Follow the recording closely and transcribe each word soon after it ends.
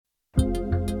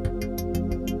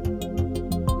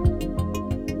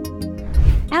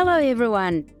Hello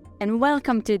everyone, and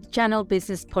welcome to Channel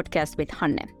Business Podcast with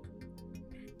Hanne.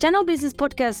 Channel Business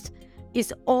Podcast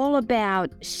is all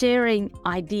about sharing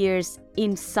ideas,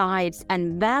 insights,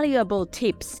 and valuable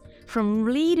tips from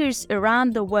leaders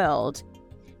around the world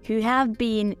who have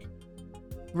been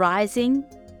rising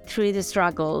through the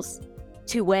struggles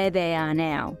to where they are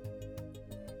now.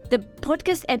 The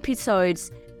podcast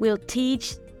episodes will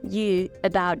teach you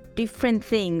about different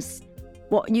things,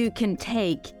 what you can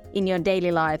take in your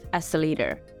daily life as a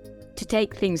leader to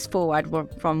take things forward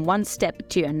from one step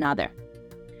to another.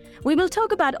 We will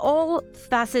talk about all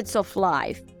facets of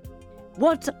life.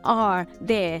 What are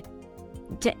the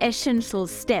essential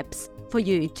steps for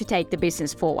you to take the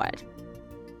business forward?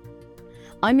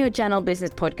 I'm your Channel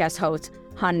Business Podcast host,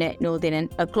 Hanne,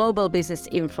 a global business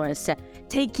influencer,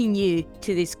 taking you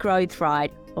to this growth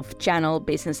ride of Channel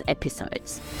Business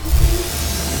episodes.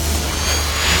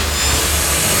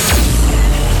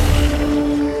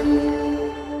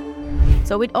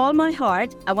 So with all my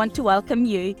heart, I want to welcome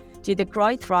you to the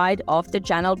growth ride of the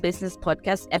Channel Business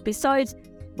Podcast episodes,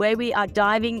 where we are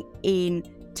diving in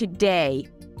today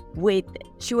with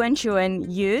Chuen Chuen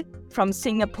Yeo from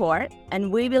Singapore,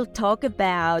 and we will talk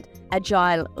about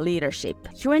agile leadership.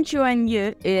 Chuen Chuen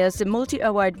Yeo is a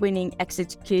multi-award-winning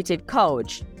executive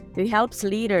coach who helps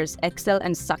leaders excel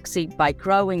and succeed by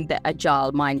growing the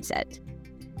agile mindset.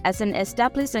 As an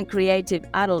established and creative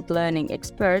adult learning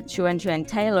expert, Chuen Chuen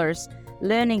tailors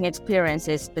learning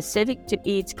experiences specific to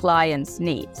each client's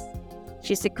needs.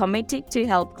 She's committed to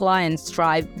help clients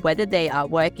thrive whether they are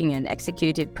working in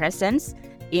executive presence,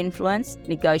 influence,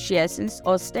 negotiations,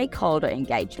 or stakeholder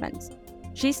engagement.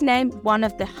 She's named one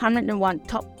of the 101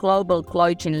 top global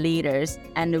coaching leaders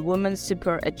and a woman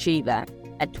super achiever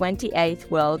at 28th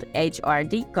World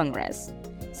HRD Congress.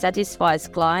 Satisfies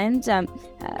clients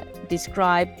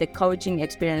describe the coaching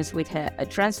experience with her a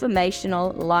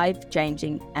transformational,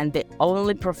 life-changing, and the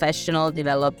only professional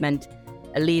development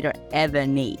a leader ever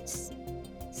needs.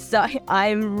 So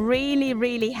I'm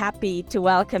really happy to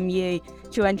welcome you,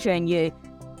 Chuen Chuen Yeo,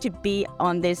 to be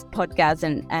on this podcast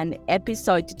and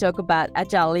episode to talk about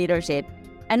agile leadership.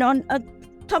 And on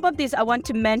top of this, I want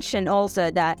to mention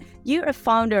also that you're a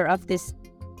founder of this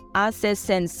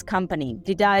Sense company.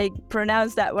 Did I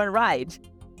pronounce that one right?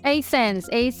 Sense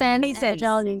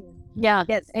Agile. Yeah,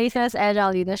 yes. Sense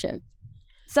Agile Leadership.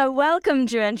 So welcome,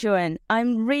 Chuen Chuen.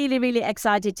 I'm really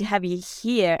excited to have you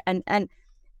here. And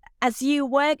as you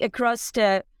work across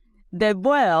the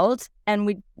world and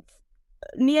with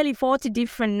nearly 40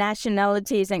 different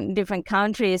nationalities and different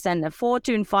countries and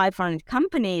Fortune 500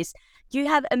 companies, you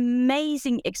have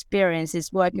amazing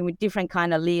experiences working with different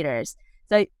kind of leaders.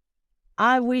 So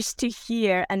I wish to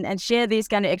hear and share these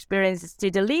kind of experiences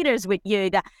to the leaders with you,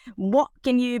 that what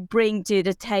can you bring to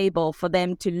the table for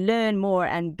them to learn more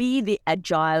and be the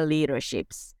agile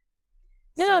leaderships?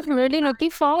 Yeah, I'm really looking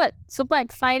forward. Super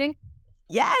exciting.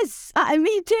 Yes,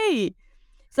 me too.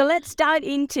 So let's dive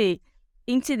into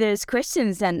those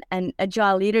questions and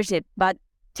agile leadership. But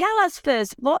tell us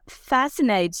first, what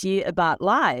fascinates you about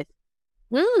life?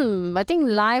 I think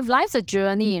life's a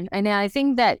journey, and I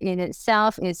think that in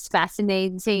itself is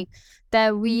fascinating.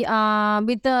 That we are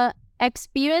with the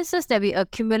experiences that we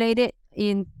accumulated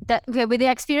with the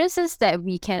experiences that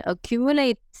we can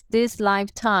accumulate this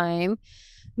lifetime,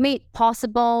 made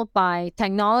possible by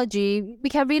technology, we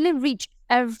can really reach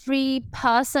every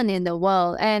person in the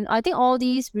world. And I think all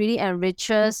these really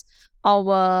enriches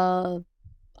our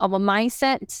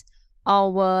mindsets,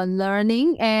 our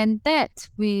learning, and that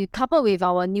we couple with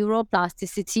our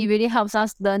neuroplasticity really helps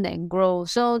us learn and grow.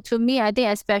 So to me, I think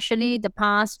especially the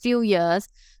past few years,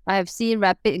 I have seen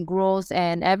rapid growth,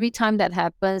 and every time that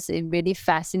happens, it really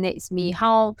fascinates me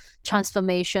how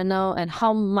transformational and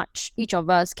how much each of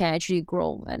us can actually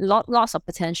grow, and lots of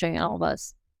potential in all of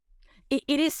us.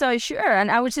 It is so sure.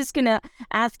 And I was just going to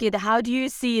ask you, how do you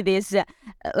see this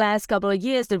last couple of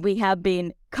years that we have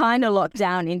been kind of locked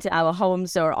down into our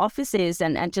homes or offices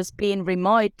and just being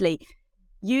remotely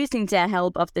using the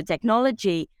help of the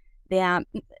technology?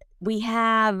 We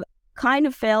have kind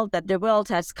of felt that the world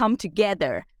has come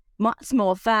together much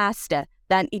more faster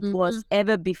than it was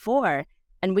ever before.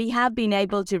 And we have been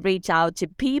able to reach out to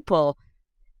people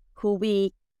who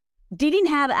we didn't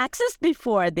have access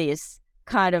before this.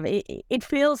 Kind of, it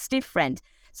feels different.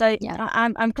 So yeah.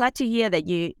 I'm glad to hear that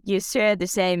you share the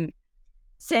same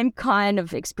kind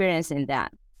of experience in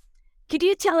that. Could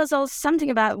you tell us all something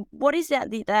about what is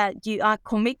that you are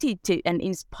committed to and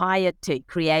inspired to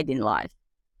create in life?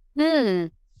 I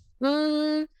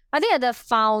think at the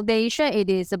foundation, it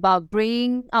is about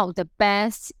bringing out the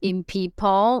best in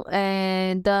people,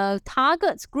 and the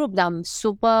target group that I'm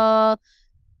super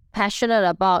passionate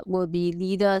about will be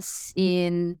leaders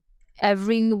in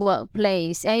every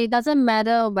workplace. And it doesn't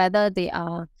matter whether they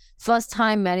are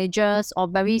first-time managers or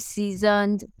very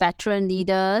seasoned veteran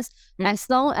leaders, as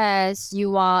long as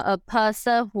you are a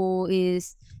person who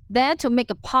is there to make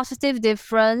a positive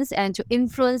difference and to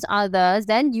influence others,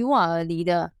 then you are a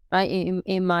leader, right?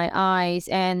 In my eyes.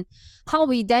 And how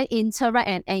we then interact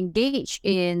and engage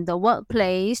in the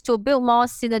workplace to build more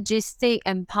synergistic,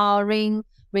 empowering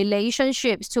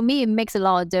relationships, to me, it makes a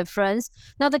lot of difference.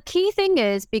 Now, the key thing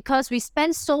is because we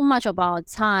spend so much of our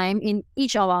time in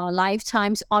each of our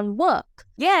lifetimes on work.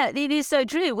 Yeah, it is so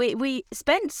true. We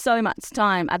spend so much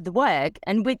time at the work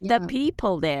and with the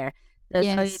people there.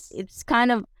 Yes. So it's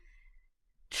kind of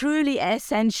truly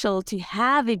essential to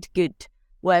have a good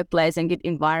workplace and good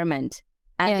environment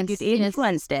and a good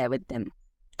influence there with them.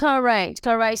 Correct.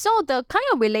 So the kind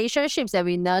of relationships that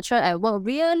we nurture at work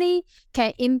really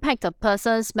can impact a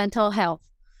person's mental health,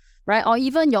 right? Or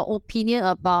even your opinion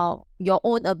about your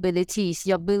own abilities,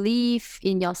 your belief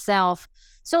in yourself.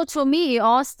 So to me, it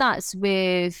all starts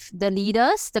with the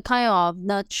leaders, the kind of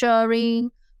nurturing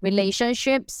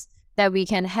relationships that we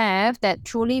can have that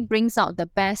truly brings out the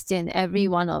best in every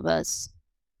one of us.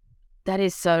 That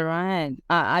is so right.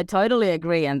 I totally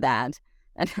agree on that.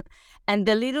 And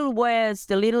the little words,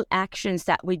 the little actions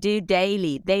that we do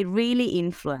daily, they really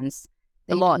influence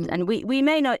a lot. And we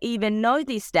may not even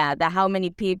notice that how many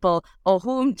people or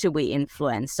whom do we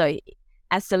influence. So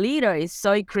as a leader, it's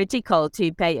so critical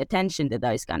to pay attention to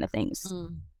those kind of things.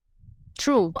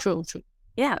 True.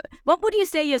 Yeah. What would you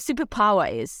say your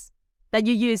superpower is that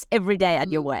you use every day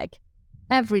at your work?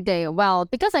 Every day. Well,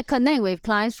 because I connect with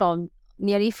clients from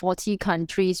nearly 40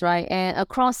 countries, right? And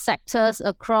across sectors,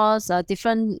 across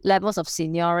different levels of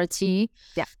seniority.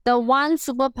 Yeah. The one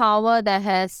superpower that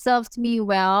has served me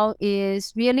well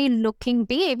is really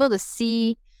being able to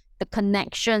see the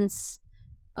connections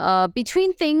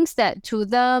between things that to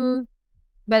them,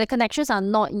 where the connections are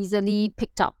not easily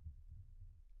picked up,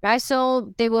 right?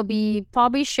 So they will be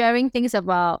probably sharing things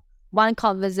about one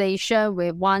conversation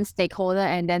with one stakeholder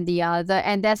and then the other.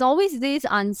 And there's always this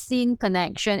unseen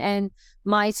connection. And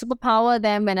my superpower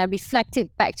then, when I reflect it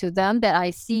back to them, that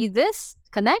I see this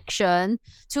connection,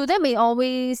 to them it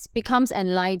always becomes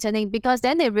enlightening, because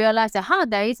then they realize that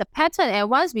there is a pattern. And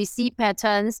once we see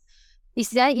patterns, it's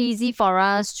then easy for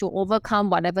us to overcome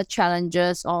whatever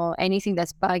challenges or anything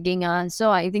that's bugging us.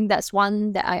 So I think that's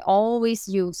one that I always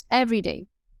use every day.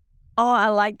 Oh, I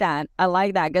like that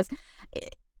because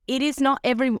it is not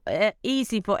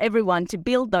easy for everyone to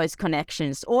build those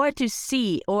connections or to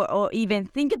see or even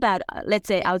think about, let's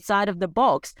say, outside of the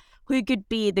box, who could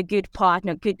be the good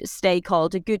partner, good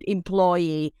stakeholder, good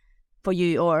employee for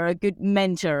you, or a good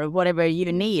mentor, or whatever you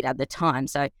need at the time.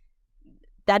 So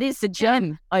that is the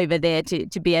gem over there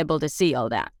to be able to see all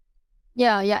that.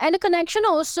 Yeah. And the connection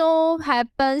also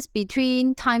happens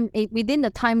within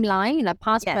the timeline, like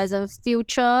past, present,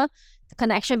 future, the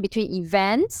connection between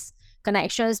events,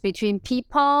 connections between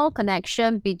people,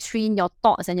 connection between your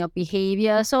thoughts and your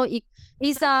behavior. So it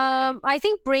is, I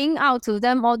think, bring out to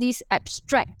them all these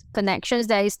abstract connections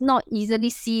that is not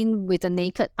easily seen with the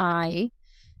naked eye,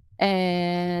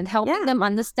 and helping them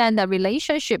understand the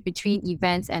relationship between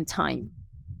events and time.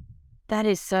 That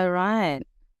is so right.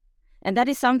 And that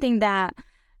is something that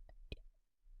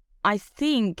I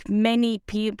think many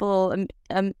people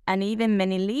and even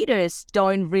many leaders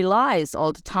don't realize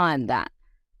all the time that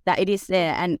it is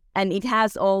there, and it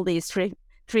has all these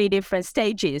three different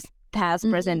stages: past,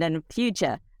 present, and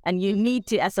future. And you need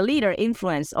to, as a leader,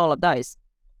 influence all of those.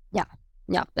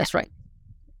 Yeah, that's right.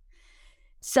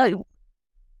 So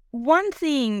one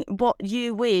thing what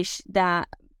you wish that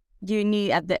you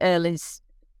knew at the earliest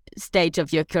stage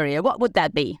of your career, what would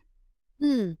that be?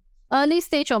 Early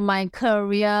stage of my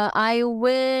career, I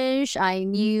wish I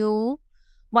knew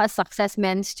what success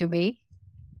meant to me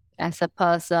as a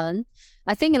person.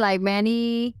 I think like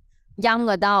many young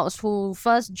adults who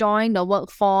first join the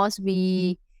workforce,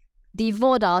 we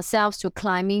devote ourselves to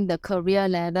climbing the career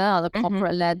ladder or the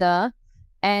corporate ladder,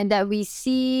 and that we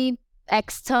see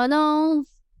external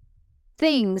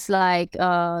things like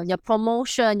your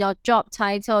promotion, your job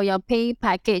title, your pay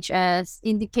package as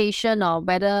indication of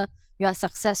whether you are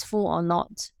successful or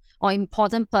not, or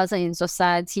important person in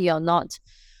society or not.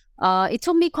 It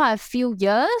took me quite a few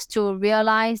years to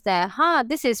realize that,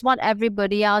 this is what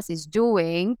everybody else is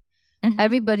doing.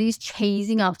 Everybody's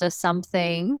chasing after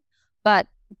something, but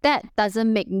that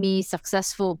doesn't make me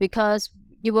successful, because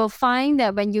you will find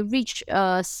that when you reach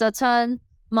a certain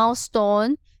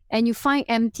milestone and you find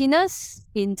emptiness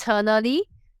internally,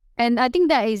 and I think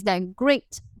that is that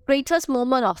great greatest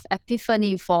moment of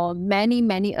epiphany for many,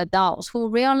 many adults who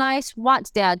realize what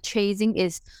they are chasing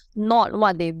is not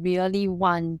what they really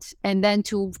want. And then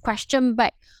to question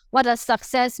back, what does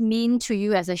success mean to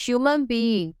you as a human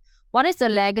being? What is the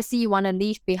legacy you want to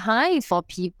leave behind for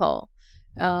people?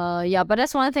 But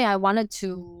that's one thing I wanted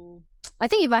to, I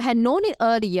think if I had known it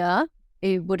earlier,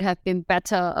 it would have been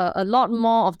better. A lot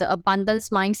more of the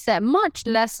abundance mindset, much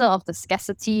lesser of the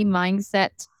scarcity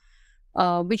mindset,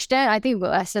 which then I think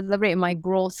will accelerate my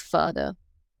growth further.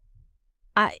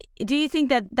 Do you think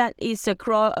that is a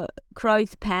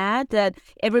growth path that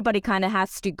everybody kind of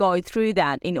has to go through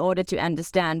that in order to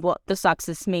understand what the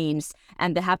success means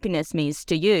and the happiness means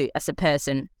to you as a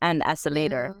person and as a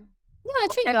leader? Yeah, I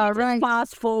think you're right.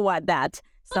 Fast forward that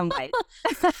some way.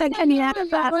 Can you have a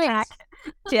fast track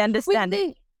to understand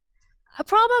it?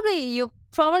 You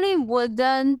probably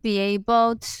wouldn't be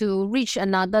able to reach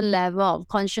another level of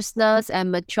consciousness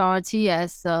and maturity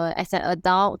as an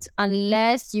adult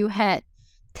unless you had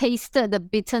tasted the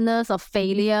bitterness of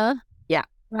failure. Yeah.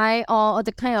 Right? Or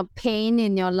the kind of pain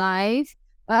in your life.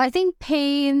 I think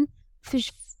pain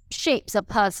shapes a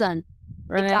person.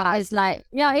 Right? It's like,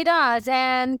 yeah, it does.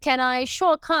 And can I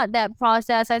shortcut that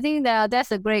process? I think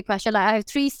that's a great question. Like, I have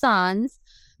 3 sons.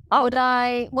 Would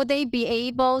they be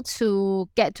able to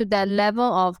get to that level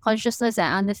of consciousness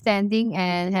and understanding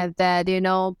and have that,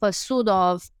 pursuit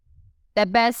of their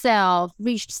best self,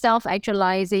 reach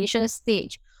self-actualization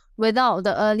stage without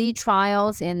the early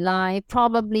trials in life?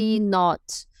 Probably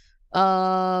not.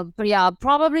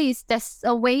 Probably there's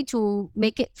a way to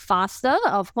make it faster.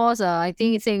 Of course, I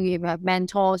think saying you have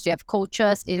mentors, you have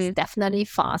coaches, is definitely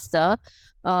faster.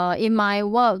 In my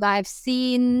work, I've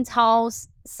seen how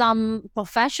some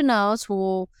professionals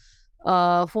who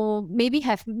maybe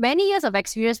have many years of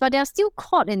experience, but they are still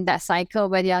caught in that cycle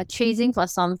where they are chasing for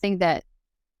something that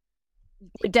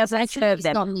it doesn't serve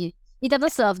them. It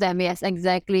doesn't serve them. Yes,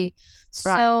 exactly.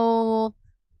 Right. So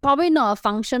probably not a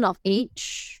function of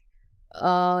age.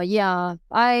 When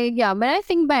I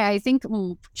think back, I think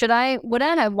would I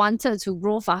have wanted to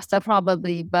grow faster?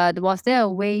 Probably, but was there a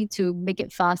way to make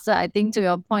it faster? I think to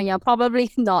your point, yeah,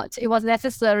 probably not. It was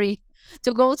necessary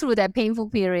to go through that painful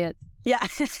period. Yeah,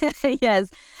 yes,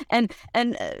 and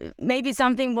maybe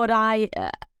something what I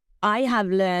have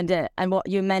learned, and what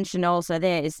you mentioned also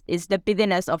there is the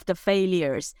bitterness of the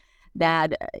failures.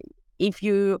 That if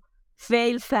you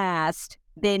fail fast,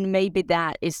 then maybe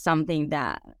that is something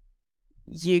that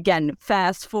you can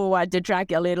fast forward the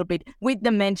track a little bit with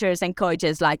the mentors and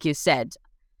coaches, like you said.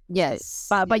 Yes,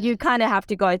 but you kind of have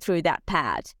to go through that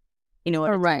path in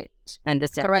order to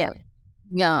understand. Correct.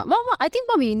 Yeah. Well, I think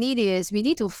what we need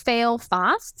to fail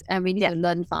fast and we need to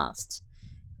learn fast.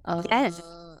 Yes.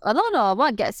 A lot of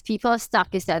what gets people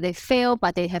stuck is that they fail,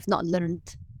 but they have not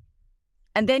learned.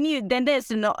 And then there's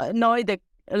the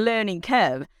learning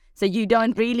curve. So you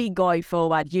don't really go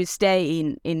forward. You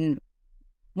stay in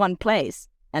one place,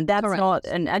 and that's not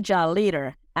an agile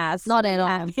leader, as not at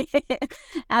all.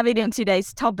 Have it in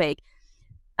today's topic.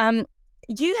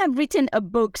 You have written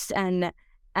books and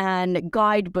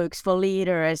guidebooks for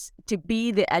leaders to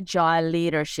be the agile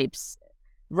leaderships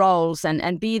roles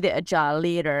and be the agile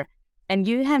leader. And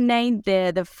you have named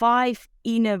the 5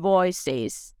 inner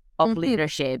voices of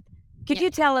leadership. Could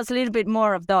you tell us a little bit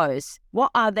more of those?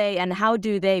 What are they and how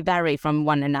do they vary from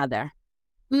one another?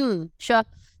 Sure.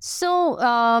 So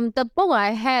the book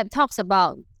I had talks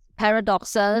about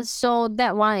paradoxes. So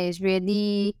that one is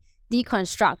really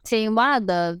deconstructing what are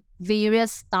the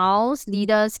various styles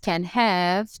leaders can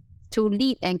have to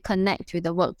lead and connect with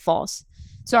the workforce.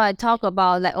 So I talk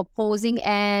about like opposing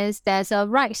ends. There's a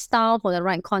right style for the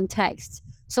right context.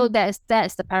 So that's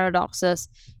the paradoxes.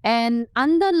 And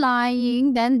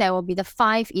underlying, then there will be the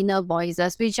 5 inner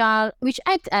voices, which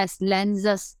act as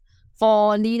lenses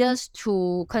for leaders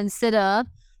to consider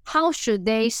how should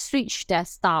they switch their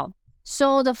style.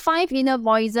 So the 5 inner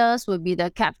voices will be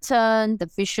the captain, the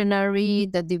visionary,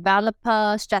 the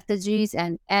developer, strategist,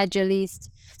 and agilist.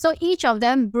 So each of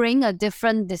them bring a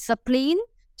different discipline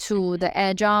to the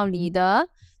agile leader.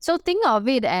 So think of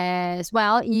it as,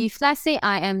 well, if let's say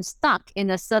I am stuck in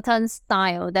a certain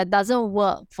style that doesn't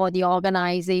work for the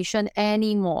organization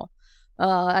anymore.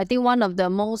 I think one of the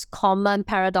most common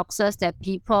paradoxes that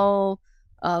people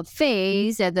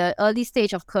face at the early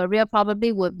stage of career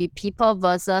probably would be people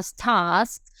versus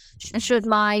tasks. Should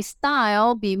my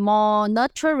style be more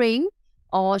nurturing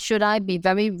or should I be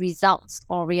very results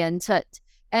oriented?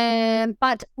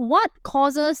 But what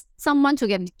causes someone to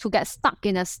get stuck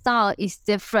in a style is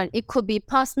different. It could be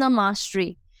personal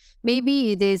mastery.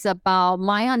 Maybe it is about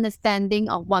my understanding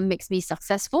of what makes me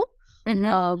successful,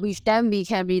 which then we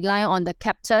can rely on the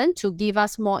captain to give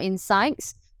us more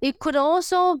insights. It could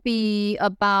also be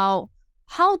about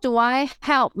how do I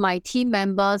help my team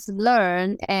members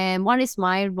learn and what is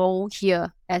my role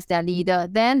here as their leader.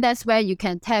 Then that's where you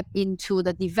can tap into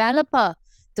the developer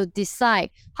to decide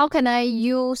how can I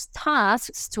use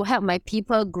tasks to help my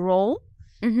people grow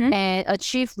and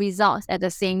achieve results at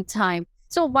the same time.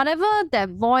 So whatever that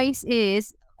voice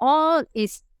is, all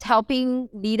is helping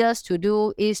leaders to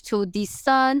do is to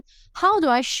discern how do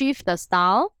I shift the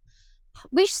style,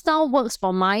 which style works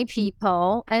for my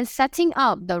people, and setting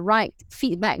up the right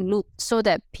feedback loop so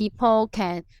that people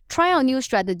can try out new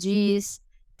strategies,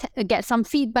 get some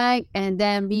feedback, and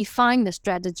then refine the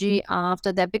strategy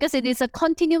after that, because it is a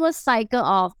continuous cycle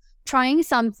of trying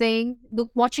something,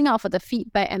 watching out for the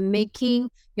feedback and making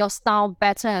your style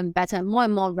better and better, more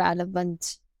and more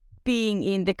relevant. Being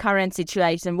in the current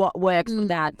situation, what works for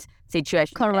that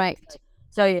situation. Correct.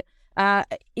 So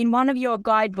in one of your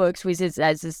guidebooks, which is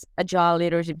as this Agile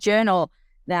Leadership Journal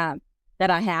that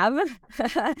I have,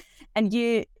 and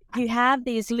you have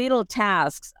these little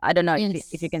tasks. I don't know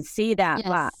if you can see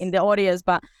that in the audience,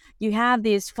 but you have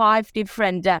these 5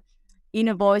 different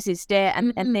inner voices there,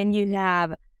 and then you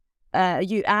have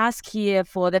you ask here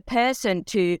for the person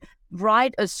to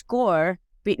write a score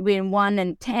between 1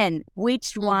 and 10.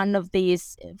 Which one of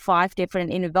these 5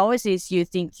 different inner voices you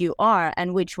think you are,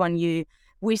 and which one you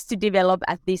wish to develop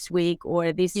at this week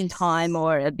or this time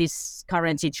or this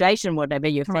current situation, whatever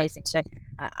you're facing. So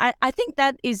I think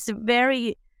that is a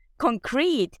very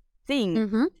concrete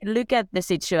thing. Look at the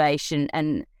situation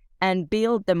and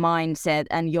build the mindset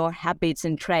and your habits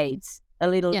and traits a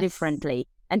little differently,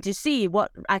 and to see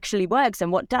what actually works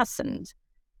and what doesn't.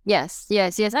 Yes. I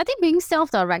think being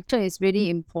self-directed is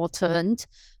really important.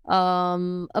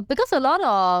 Because a lot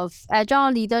of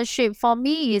agile leadership for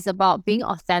me is about being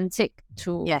authentic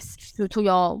to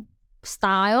your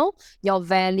style, your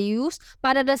values,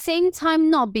 but at the same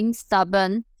time not being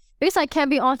stubborn. Because I can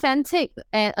be authentic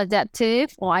and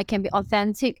adaptive, or I can be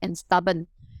authentic and stubborn.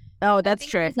 Oh, that's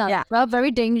true. Well,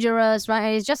 very dangerous, right?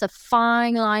 And it's just a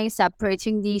fine line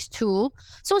separating these two.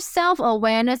 So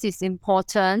self-awareness is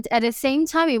important. At the same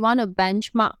time, we want to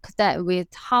benchmark that with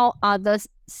how others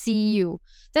see you.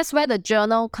 That's where the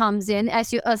journal comes in.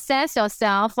 As you assess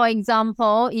yourself, for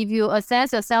example, if you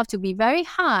assess yourself to be very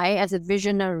high as a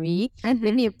visionary,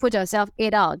 maybe you put yourself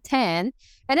 8 out of 10.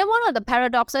 And then one of the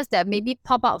paradoxes that maybe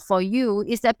pop up for you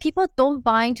is that people don't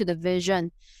buy into the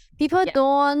vision. People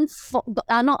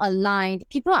are not aligned.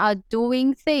 People are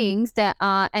doing things that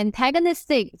are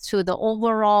antagonistic to the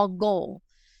overall goal.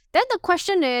 Then the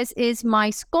question is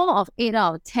my score of 8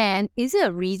 out of 10, is it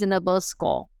a reasonable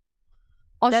score?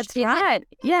 Or that's right.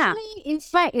 Yeah. In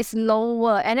fact, it's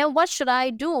lower. And then what should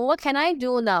I do? What can I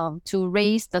do now to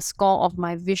raise the score of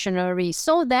my visionary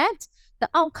so that the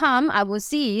outcome I will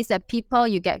see is that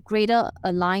you get greater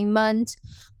alignment,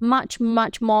 much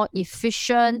more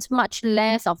efficient, much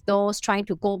less of those trying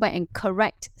to go back and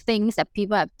correct things that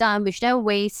people have done, which then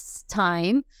wastes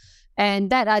time.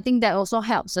 And that, I think that also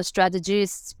helps the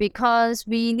strategists, because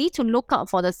we need to look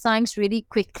out for the signs really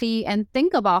quickly and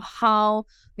think about how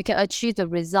we can achieve the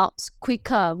results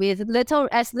quicker with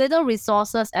as little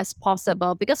resources as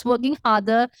possible, because working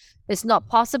harder is not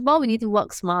possible. We need to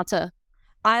work smarter.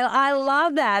 I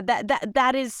love that.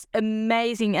 That is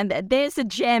amazing. And there's a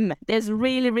gem. There's a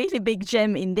really, really big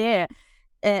gem in there.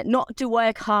 Not to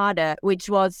work harder, which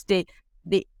was the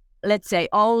let's say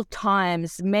old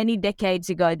times, many decades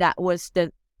ago, that was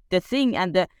the thing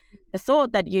and the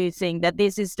thought that you think that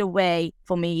this is the way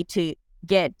for me to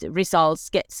get results,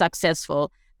 get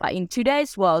successful. But in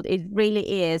today's world, it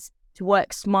really is to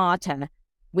work smarter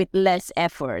with less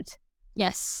effort.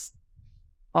 Yes.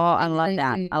 Oh, I love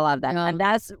that. I love that. Yeah. And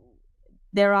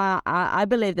I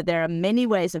believe that there are many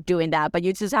ways of doing that, but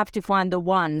you just have to find the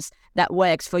ones that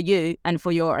works for you and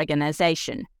for your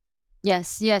organization.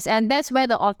 Yes. And that's where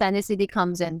the authenticity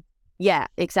comes in. Yeah,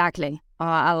 exactly. Oh,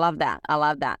 I love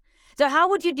that. So how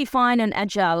would you define an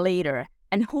agile leader,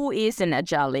 and who is an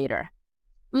agile leader?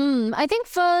 I think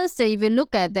first, if you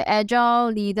look at the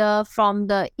agile leader from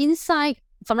the inside,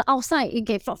 from the outside,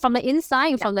 from the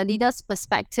inside, from the leader's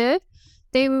perspective,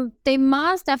 they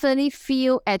must definitely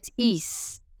feel at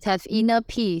ease, to have inner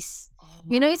peace.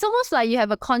 You know, it's almost like you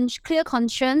have a clear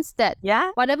conscience that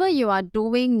whatever you are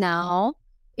doing now,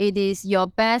 it is your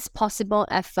best possible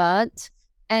effort,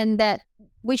 and that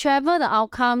whichever the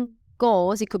outcome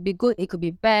goes, it could be good, it could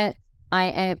be bad, I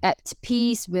am at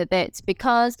peace with it,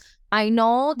 because I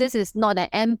know this is not an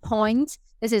end point.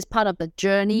 This is part of the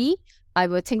journey. I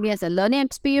will take it as a learning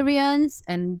experience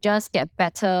and just get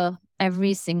better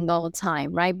every single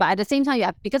time, right? But at the same time,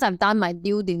 because I've done my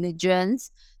due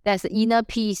diligence, there's the inner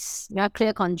peace,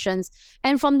 clear conscience.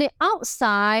 And from the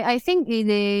outside, I think it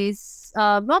is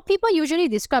what people usually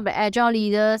describe the agile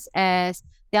leaders as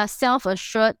they are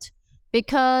self-assured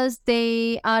because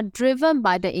they are driven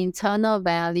by the internal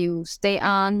values. They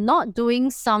are not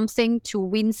doing something to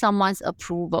win someone's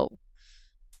approval,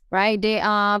 right? They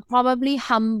are probably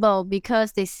humble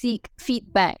because they seek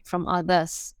feedback from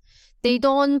others. They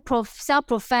don't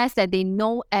self-profess that they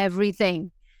know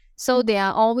everything. So they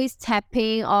are always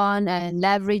tapping on and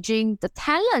leveraging the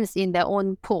talents in their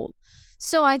own pool.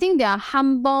 So I think they are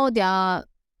humble. They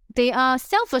are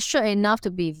self-assured enough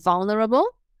to be vulnerable.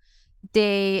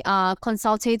 They are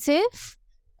consultative,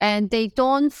 and they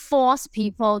don't force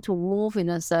people to move in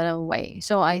a certain way.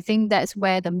 So I think that's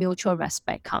where the mutual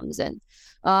respect comes in.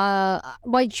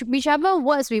 Whichever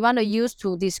words we want to use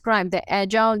to describe the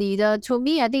agile leader, to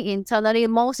me, I think internally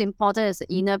most important is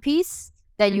the inner peace,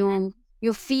 that you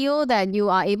feel that you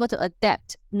are able to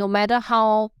adapt no matter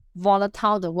how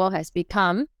volatile the world has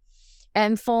become.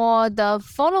 And for the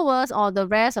followers or the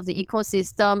rest of the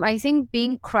ecosystem, I think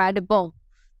being credible,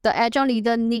 the agile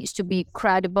leader needs to be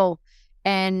credible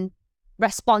and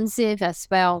responsive as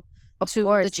well to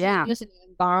the changes in the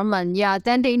environment. Yeah,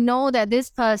 then they know that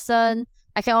this person,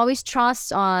 I can always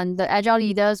trust on the agile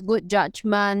leader's good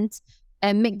judgment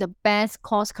and make the best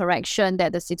course correction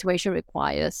that the situation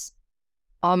requires.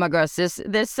 Oh my gosh,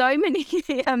 there's so many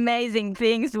amazing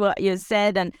things what you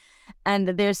said, and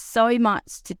there's so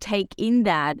much to take in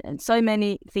that and so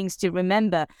many things to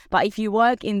remember. But if you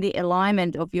work in the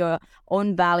alignment of your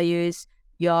own values,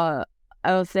 your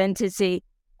authenticity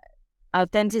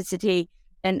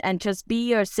and just be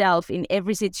yourself in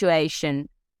every situation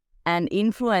and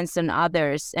influence on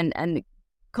others and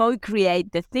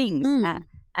co-create the things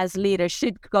as leaders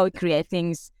should co-create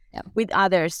things with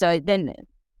others. So then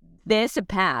there's a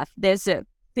path, there's a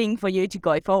thing for you to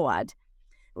go forward.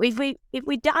 If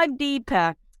we dive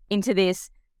deeper into this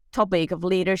topic of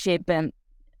leadership,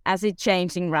 as it's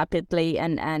changing rapidly,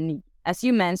 and as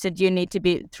you mentioned, you need to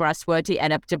be trustworthy,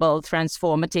 adaptable,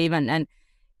 transformative, and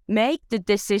make the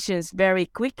decisions very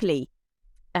quickly,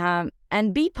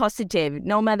 and be positive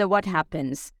no matter what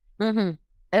happens.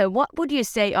 What would you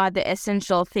say are the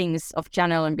essential things of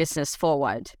channeling business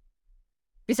forward,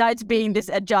 besides being this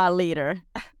agile leader?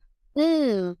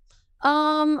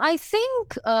 I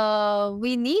think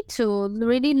we need to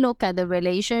really look at the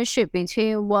relationship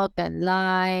between work and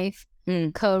life,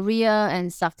 career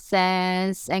and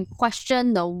success, and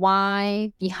question the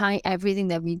why behind everything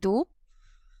that we do.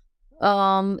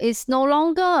 It's no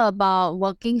longer about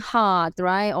working hard,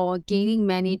 right, or gaining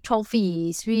many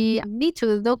trophies. We need to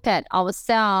look at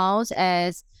ourselves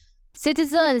as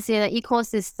citizens in an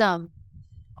ecosystem.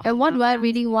 And what do I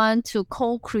really want to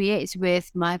co-create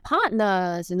with my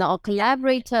partners, or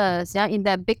collaborators, in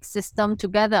that big system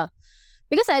together?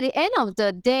 Because at the end of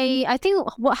the day, I think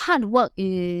hard work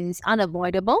is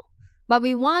unavoidable, but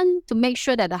we want to make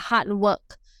sure that the hard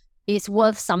work is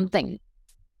worth something.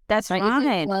 That's right. Is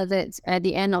it worth it at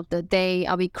the end of the day?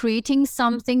 Are we creating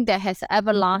something that has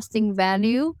everlasting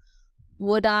value?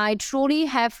 Would I truly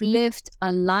have lived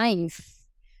a life?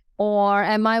 Or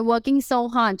am I working so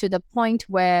hard to the point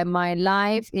where my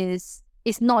life is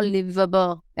not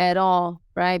livable at all,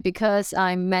 right? Because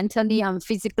I'm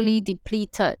physically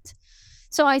depleted.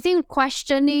 So I think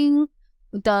questioning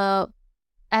the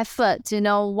effort,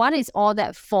 what is all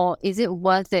that for? Is it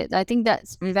worth it? I think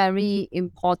that's very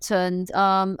important.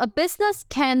 A business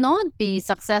cannot be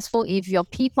successful if your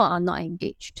people are not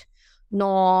engaged,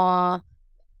 nor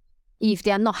if they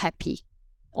are not happy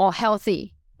or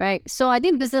healthy. Right. So I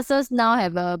think businesses now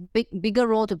have a bigger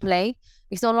role to play.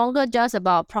 It's no longer just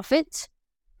about profit.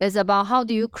 It's about how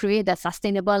do you create that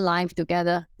sustainable life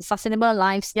together, sustainable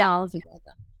lifestyle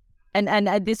together.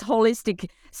 And this holistic,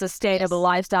 sustainable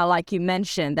lifestyle, like you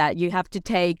mentioned, that you have to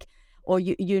take, or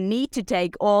you need to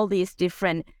take all these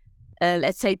different,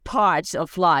 let's say, parts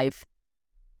of life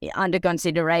under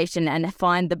consideration and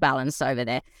find the balance over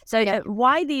there. So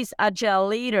why these agile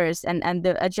leaders and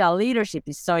the agile leadership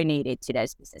is so needed to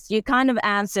today's business? You kind of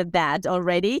answered that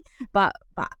already, but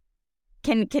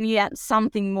can you add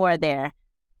something more there?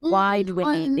 Why do we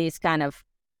need these kind of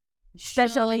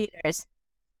special leaders?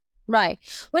 Right.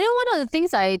 Well, one of the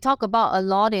things I talk about a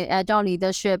lot in agile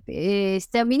leadership is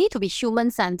that we need to be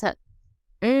human-centered.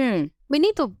 We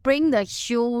need to bring the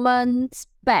humans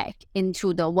back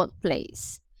into the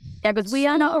workplace. Yeah, because we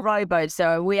are not robots,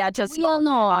 so we are just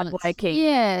hardworking.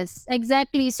 Yes,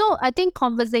 exactly. So I think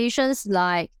conversations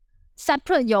like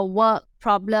separate your work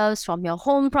problems from your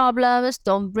home problems.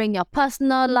 Don't bring your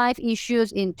personal life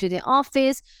issues into the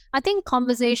office. I think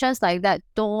conversations like that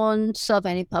don't serve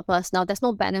any purpose. Now, there's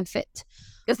no benefit.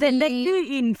 Because they do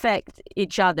infect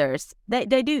each other's. They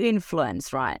do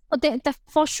influence, right? Oh,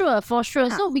 for sure.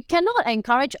 So we cannot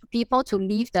encourage people to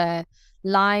live their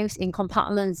lives in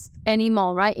compartments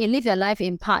anymore, right? They live their life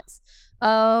in parts.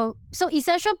 So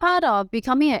essential part of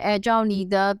becoming an agile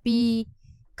leader, be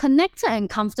connected and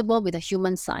comfortable with the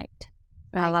human side.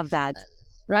 I love that.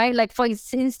 Right? Like for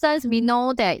instance, we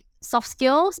know that soft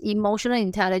skills, emotional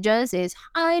intelligence is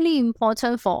highly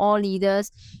important for all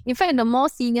leaders. In fact, the more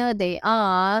senior they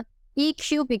are,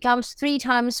 EQ becomes 3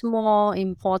 times more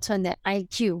important than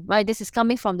IQ, right? This is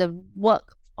coming from the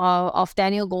work of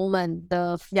Daniel Goleman,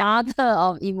 the father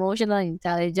of emotional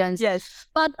intelligence. Yes.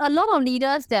 But a lot of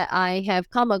leaders that I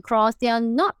have come across, they are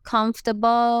not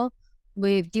comfortable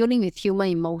with dealing with human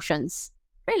emotions.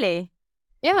 Really?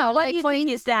 Yeah. What do you think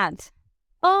is that?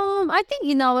 I think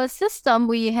in our system,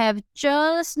 we have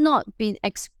just not been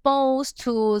exposed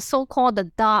to so-called the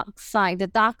dark side, the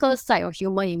darker side of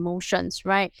human emotions,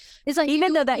 right? It's like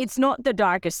Even though that it's not the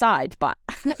darker side, but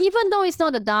even though it's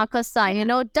not the darker side,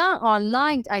 dark or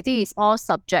light, I think it's all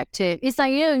subjective. It's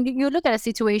like, you look at the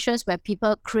situations where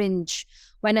people cringe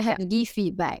when they have to give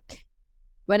feedback,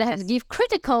 when they have to give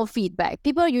critical feedback.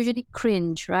 People usually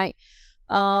cringe, right?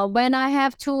 When I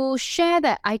have to share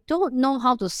that I don't know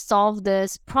how to solve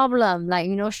this problem, like,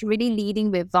 really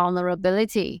leading with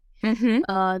vulnerability.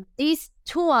 These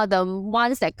two are the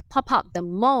ones that pop up the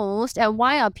most. And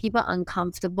why are people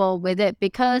uncomfortable with it?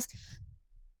 Because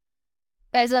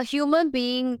as a human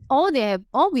being, all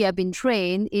we have been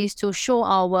trained is to show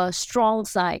our strong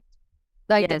side,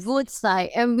 like the good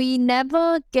side. And we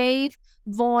never gave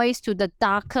voice to the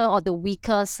darker or the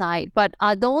weaker side. But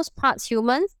are those parts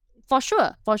humans? For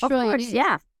sure. Of course,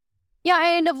 yeah. Yeah,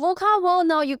 and in the VUCA world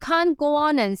now, you can't go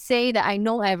on and say that I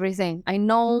know everything. I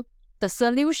know the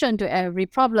solution to every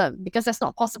problem, because that's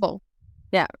not possible.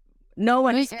 Yeah. No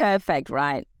one is perfect,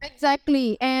 right?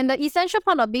 Exactly. And the essential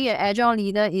part of being an agile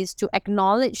leader is to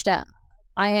acknowledge that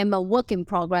I am a work in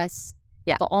progress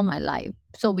for all my life.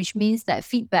 So which means that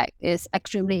feedback is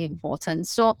extremely important.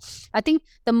 So I think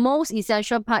the most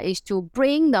essential part is to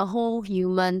bring the whole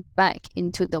human back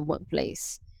into the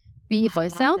workplace, be it for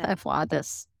yourself and for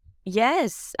others.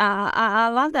 Yes, I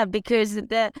love that, because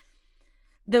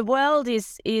the world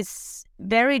is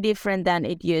very different than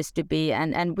it used to be,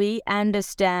 and we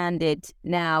understand it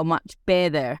now much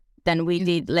better than we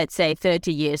did, let's say,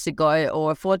 30 years ago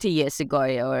or 40 years ago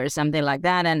or something like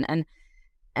that.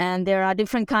 And there are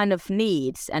different kind of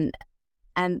needs, and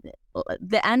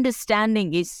the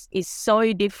understanding is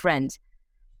so different.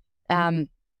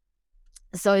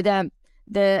 So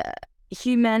the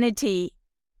humanity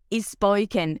is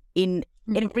spoken in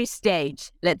every stage,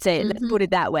 let's say, let's put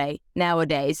it that way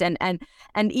nowadays. And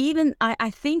even I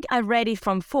think I read it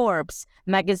from Forbes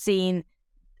magazine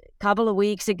a couple of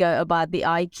weeks ago about the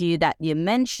IQ that you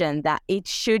mentioned, that it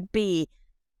should be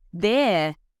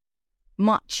there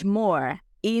much more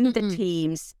in the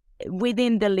teams,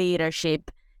 within the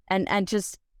leadership, and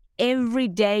just every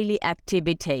daily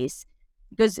activities.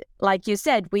 Because like you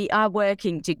said, we are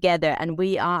working together, and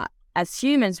we are, as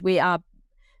humans, we are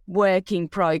work in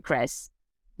progress.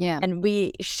 Yeah. And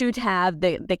we should have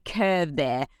the curve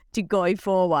there to go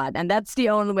forward. And that's the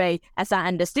only way, as I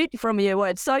understood from your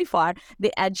words so far,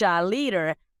 the agile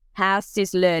leader has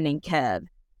this learning curve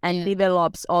and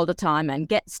develops all the time and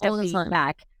gets the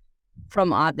feedback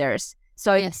from others.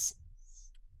 So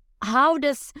how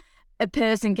does a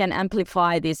person can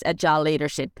amplify this agile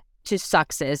leadership to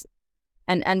success?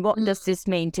 And what does this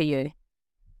mean to you?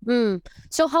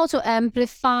 So how to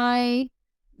amplify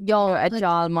your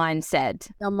agile mindset?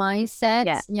 Your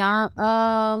mindset. Yeah.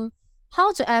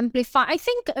 How to amplify? I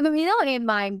think, in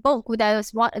my book,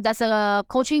 there's a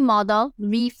coaching model,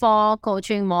 Re4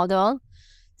 coaching model,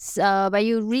 where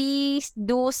you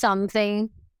redo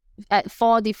something at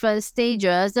 4 different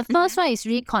stages. The first one is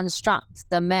reconstruct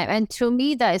the map, and to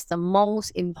me, that is the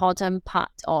most important part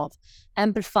of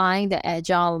amplifying the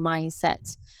agile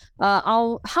mindset.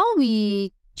 How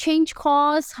we change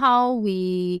course, how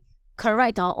we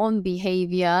correct our own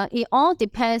behavior, it all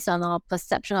depends on our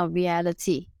perception of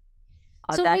reality.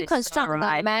 So reconstruct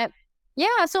the map.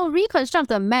 Yeah, so reconstruct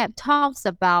the map talks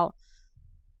about,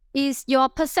 is your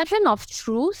perception of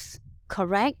truth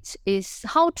correct? Is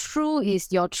how true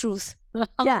is your truth?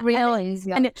 How real is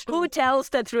your truth? Who tells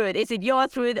the truth? Is it your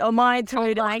truth or my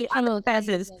truth or the other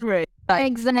person's truth?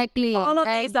 Exactly. All of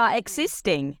these are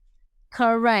existing.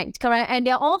 Correct. And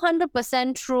they're all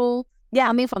 100% true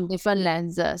coming from different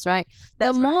lenses, right?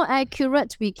 That's the right. more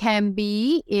accurate we can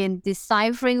be in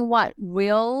deciphering what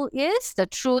real is, the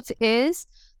truth is,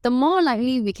 the more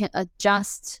likely we can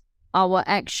adjust our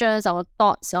actions, our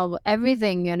thoughts, our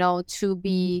everything, to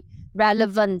be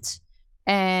relevant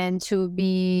and to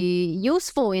be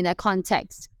useful in a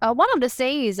context. One of the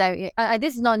sayings is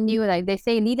this is not new. Like they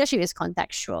say, leadership is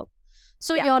contextual.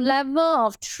 So your level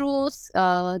of truth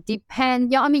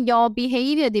depend. Your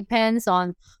behavior depends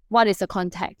on what is the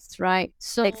context, right?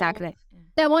 So Exactly.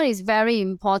 that one is very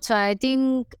important. I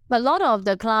think a lot of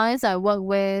the clients I work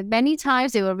with, many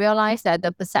times they will realize that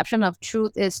the perception of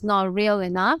truth is not real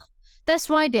enough. That's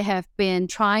why they have been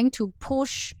trying to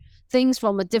push things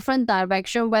from a different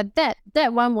direction where that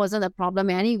one wasn't a problem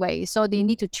anyway. So they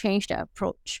need to change their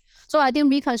approach. So I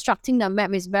think reconstructing the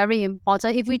map is very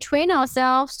important. If we train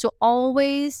ourselves to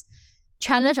always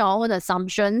challenge our own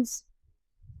assumptions,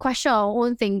 question our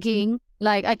own thinking,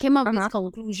 like I came up with this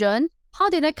conclusion. How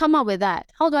did I come up with that?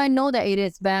 How do I know that it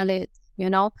is valid?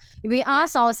 If we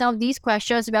ask ourselves these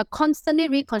questions, we are constantly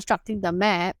reconstructing the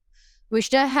map, which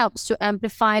then helps to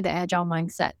amplify the agile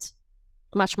mindset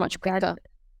much, much quicker.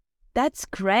 That's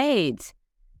great.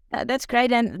 That's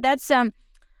great. And that's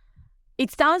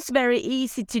it sounds very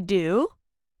easy to do,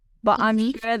 but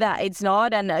I'm sure that it's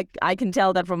not. And I can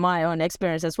tell that from my own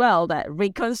experience as well, that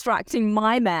reconstructing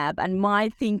my map and my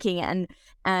thinking,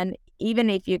 and even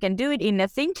if you can do it in a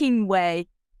thinking way,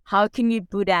 how can you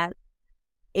put that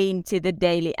into the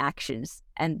daily actions?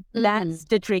 And that's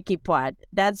the tricky part.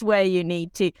 That's where you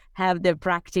need to have the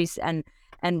practice and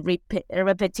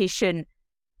repetition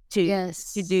to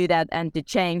do that and to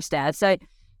change that. So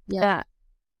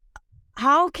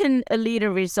how can a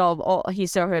leader resolve all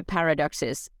his or her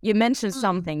paradoxes? You mentioned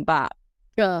something, but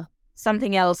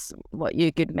something else what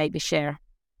you could maybe share.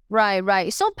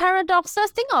 Right. So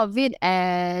paradoxes, think of it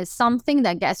as something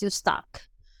that gets you stuck.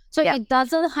 So it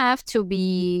doesn't have to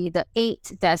be the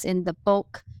 8 that's in the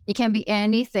book. It can be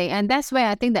anything. And that's where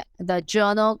I think that the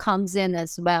journal comes in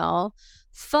as well.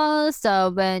 First,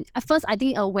 I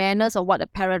think awareness of what a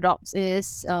paradox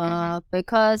is,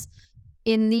 because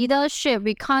in leadership,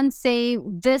 we can't say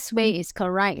this way is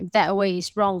correct, that way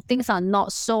is wrong. Things are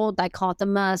not so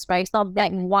dichotomous, right? It's not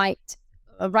black and white,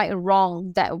 right or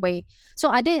wrong that way. So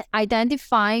I think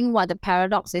identifying what the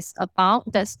paradox is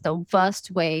about, that's the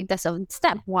first way. That's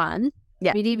step one.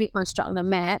 Really reconstruct the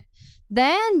map.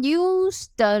 Then use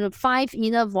the 5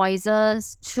 inner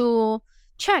voices to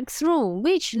check through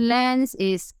which lens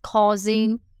is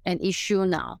causing an issue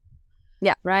now.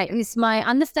 Right. Is my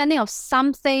understanding of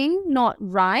something not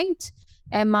right?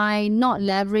 Am I not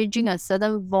leveraging a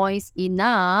certain voice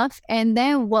enough? And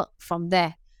then work from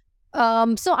there.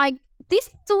 These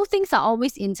 2 things are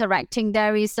always interacting.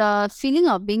 There is a feeling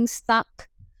of being stuck.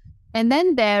 And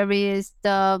then there is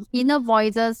the inner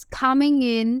voices coming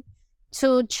in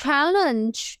to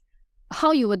challenge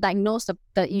how you would diagnose the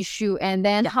issue, and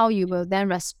then how you will then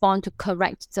respond to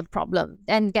correct the problem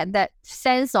and get that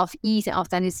sense of ease and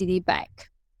authenticity back.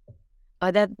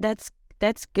 Oh,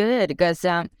 that's good, because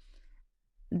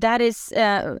that is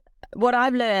what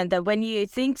I've learned, that when you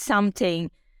think something,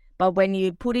 but when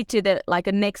you put it to the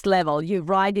a next level, you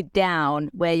write it down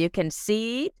where you can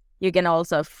see it. You can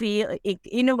also feel it.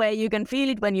 In a way, you can feel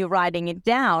it when you're writing it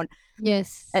down.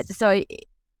 Yes. So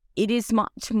it is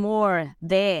much more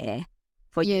there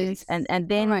for you. And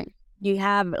then you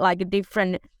have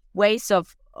different ways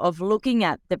of looking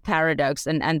at the paradox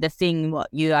and the thing what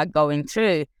you are going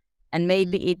through. And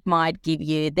maybe it might give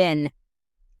you then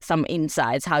some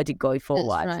insights how to go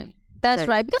forward. That's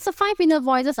right. Because the 5 inner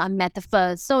voices are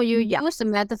metaphors. So you use the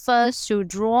metaphors to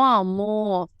draw out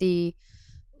more of the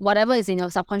whatever is in your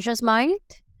subconscious mind.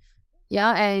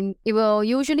 And it will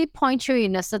usually point you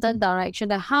in a certain direction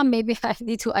that maybe I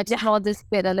need to explore this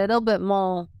bit a little bit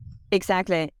more.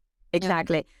 Exactly.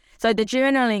 So the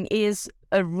journaling is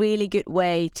a really good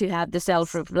way to have the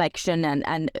self-reflection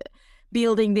and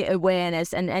building the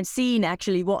awareness and seeing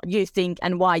actually what you think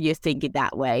and why you think it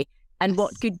that way and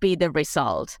what could be the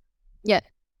result.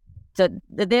 So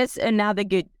there's another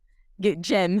good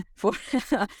gem for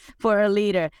a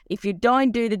leader. If you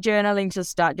don't do the journaling, just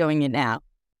start doing it now.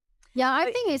 I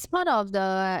think it's part of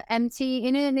the empty,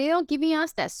 giving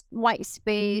us that white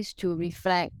space to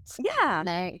reflect.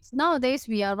 Nowadays,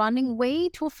 we are running way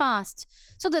too fast.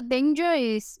 So the danger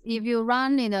is if you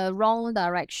run in a wrong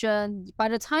direction, by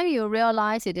the time you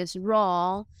realize it is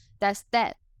wrong, that's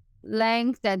that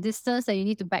length, that distance that you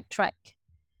need to backtrack.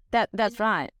 That's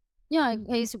right.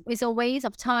 It's a waste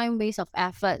of time, waste of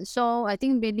effort. So I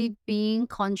think really being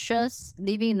conscious,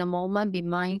 living in the moment, be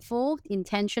mindful,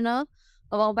 intentional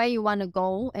about where you want to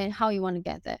go and how you want to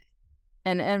get there.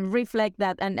 and reflect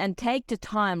that and take the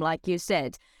time, like you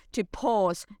said, to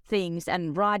pause things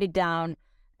and write it down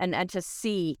and just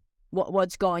see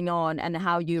what's going on and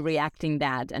how you're reacting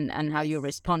that and how you're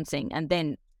responding. And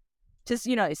then just,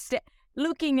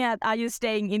 looking at, are you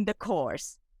staying in the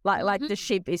course? Like the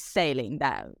ship is sailing,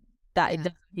 that it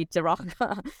doesn't hit the rock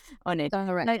on it.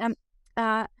 Correct.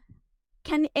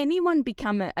 Can anyone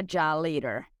become an agile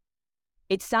leader?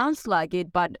 It sounds like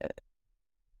it, but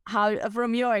how,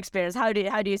 from your experience, how do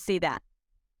you see that?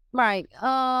 Right.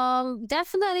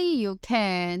 Definitely you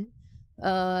can.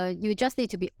 You just need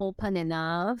to be open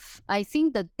enough. I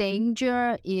think the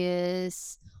danger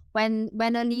is when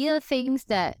a leader thinks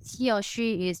that he or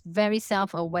she is very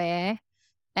self-aware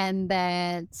and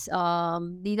that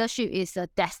leadership is a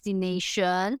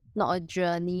destination, not a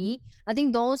journey. I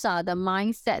think those are the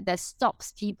mindset that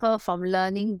stops people from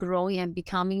learning, growing, and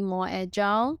becoming more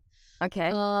agile.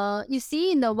 Okay. You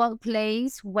see in the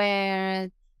workplace where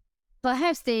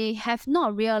perhaps they have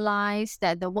not realized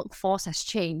that the workforce has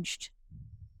changed,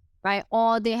 right?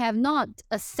 Or they have not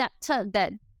accepted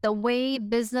that the way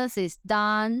business is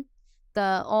done,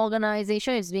 the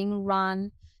organization is being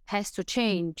run, has to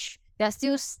change. They're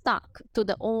still stuck to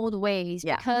the old ways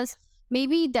because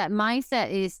maybe that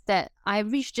mindset is that I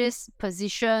reached this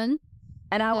position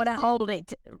and I want to hold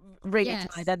it really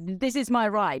tight, that this is my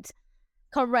right.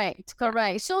 Correct.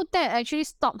 So that actually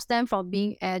stops them from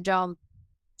being agile.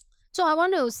 So I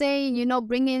want to say,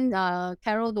 bring in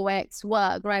Carol Dweck's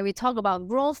work, right? We talk about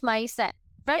growth mindset.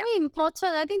 Very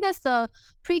important. I think that's the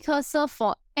precursor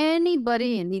for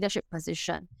anybody in leadership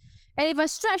position. And if I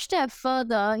stretch that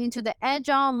further into the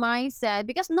agile mindset,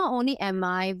 because not only am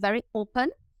I very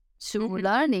open to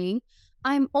learning,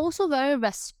 I'm also very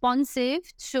responsive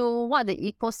to what the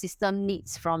ecosystem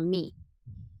needs from me.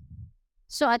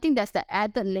 So I think that's the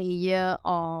added layer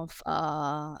of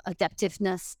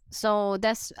adaptiveness. So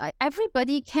that's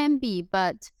everybody can be,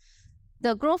 but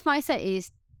the growth mindset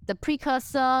is the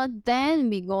precursor. Then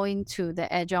we go into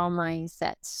the agile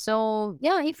mindset. So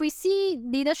if we see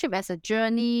leadership as a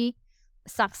journey,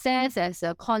 success as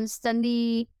a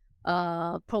constantly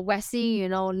progressing,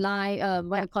 life,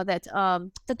 what I call that,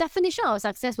 the definition of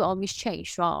success will always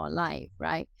change throughout our life,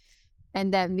 right?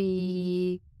 And that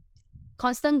we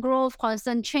constant growth,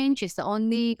 constant change is the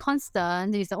only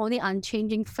constant, is the only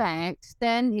unchanging fact,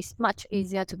 then it's much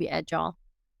easier to be agile.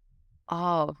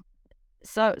 Oh,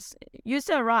 so you're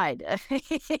so right.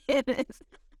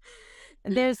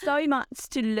 There's so much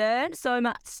to learn, so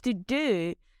much to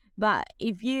do, but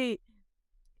if you,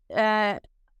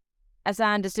 as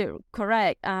I understood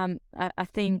correct, I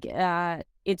think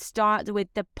it starts with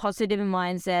the positive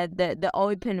mindset, the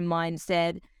open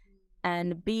mindset,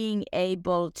 and being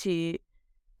able to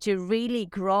really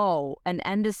grow and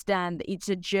understand it's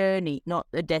a journey, not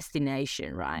a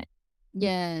destination, right?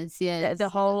 Yes. The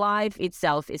whole life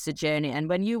itself is a journey. And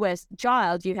when you were a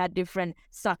child, you had different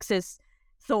success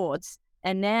thoughts.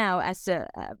 And now as a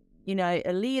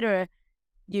leader,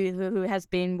 who has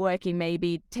been working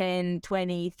maybe 10,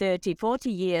 20, 30,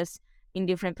 40 years in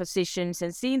different positions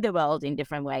and seen the world in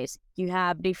different ways, you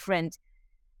have different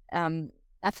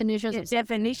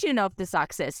definition of the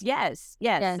success. Yes.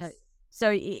 So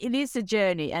it is a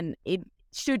journey, and it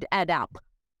should add up.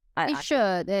 It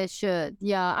should.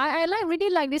 Yeah, I really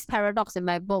like this paradox in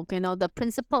my book. The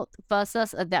principled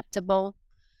versus adaptable.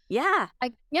 Yeah.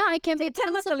 I can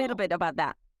tell us a little bit about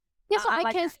that. Yeah, so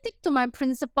I can stick to my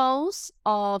principles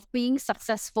of being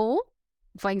successful.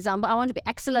 For example, I want to be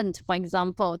excellent. For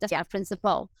example, that's my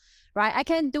principle, right? I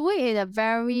can do it in a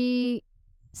very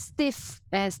stiff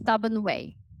and stubborn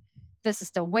way. This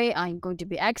is the way I'm going to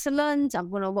be excellent.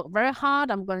 I'm going to work very hard.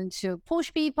 I'm going to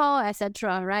push people,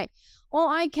 etc. Right? Or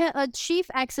I can achieve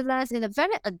excellence in a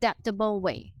very adaptable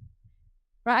way.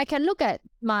 Right? I can look at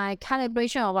my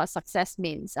calibration of what success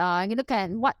means. I can look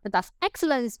at what does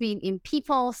excellence mean in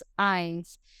people's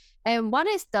eyes, and what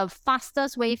is the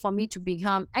fastest way for me to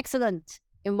become excellent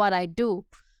in what I do.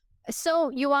 So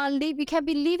you can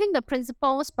be living the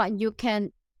principles, but you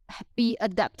can be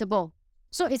adaptable.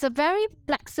 So it's a very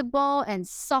flexible and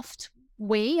soft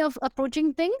way of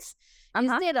approaching things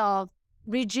instead of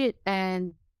rigid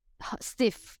and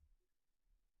stiff.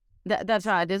 That's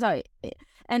right.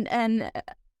 And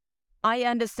I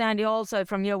understand also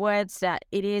from your words that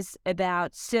it is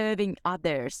about serving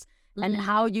others and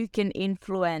how you can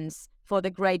influence for the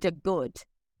greater good.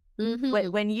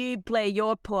 When you play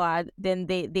your part, then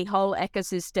the whole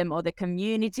ecosystem or the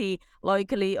community,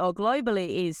 locally or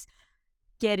globally, is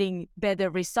getting better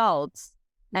results.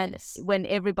 And when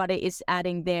everybody is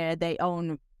adding their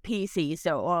own pieces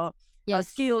or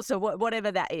skills or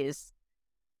whatever that is.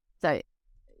 So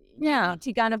Yeah.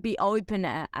 to kind of be open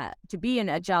to be an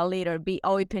agile leader, be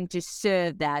open to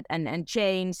serve that and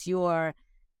change your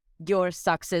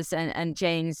success and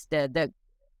change the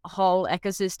whole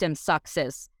ecosystem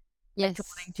success Yes.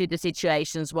 according to the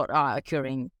situations what are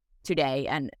occurring today,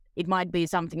 and it might be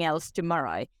something else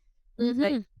tomorrow.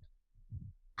 But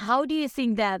how do you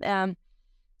think that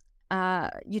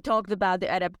you talked about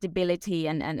the adaptability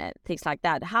and things like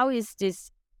that? How is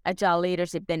this agile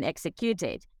leadership then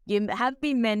executed? You have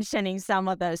been mentioning some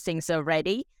of those things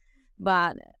already,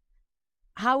 but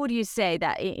how would you say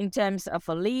that in terms of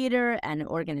a leader and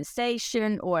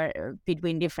organization or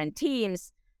between different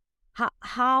teams,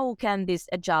 how can this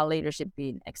agile leadership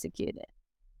be executed?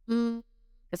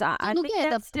 Because I Look think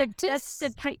at that's the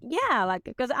practice.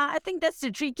 because I think that's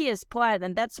the trickiest part,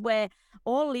 and that's where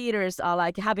all leaders are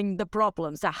like having the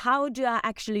problems. So how do I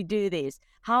actually do this?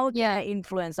 How can I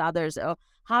influence others? Or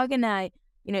how can I,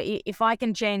 if I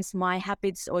can change my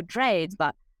habits or traits,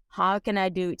 but how can I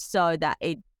do it so that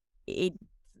it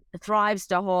thrives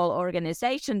the whole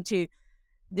organization to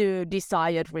the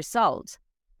desired result?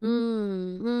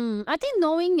 I think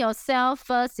knowing yourself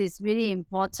first is really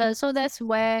important. So that's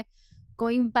where,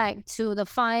 going back to the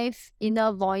 5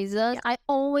 inner voices, I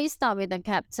always start with the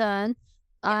captain.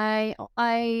 I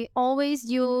always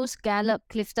use Gallup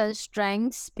Clifton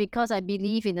strengths because I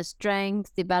believe in the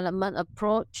strength development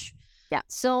approach. Yeah.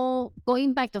 So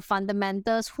going back to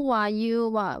fundamentals, who are you?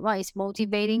 What is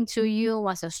motivating to you?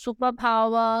 What's your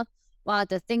superpower? What are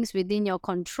the things within your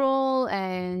control?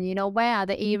 And where are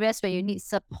the areas where you need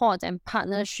support and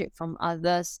partnership from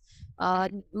others?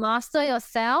 Master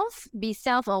yourself, be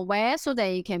self-aware so that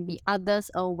you can be others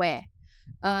aware.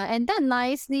 And that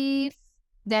nicely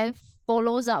then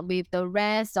follows up with the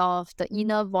rest of the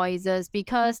inner voices,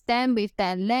 because then with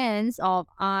that lens of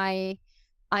I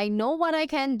know what I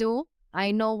can do,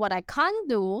 I know what I can't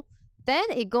do, then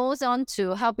it goes on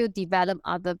to help you develop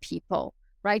other people,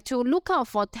 right? To look out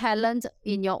for talent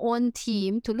in your own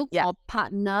team, to look for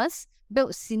partners,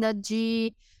 build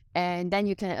synergy, and then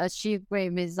you can achieve great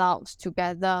results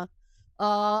together.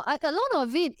 A lot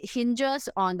of it hinges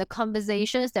on the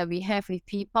conversations that we have with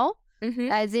people.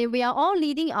 As in, we are all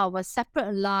leading our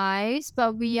separate lives,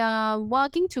 but we are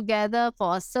working together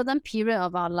for a certain period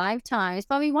of our lifetimes.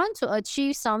 But we want to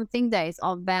achieve something that is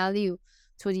of value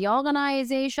to the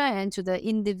organization and to the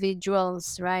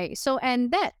individuals, right? So,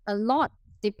 and that a lot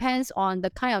depends on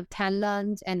the kind of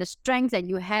talent and the strength that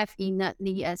you have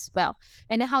innately as well.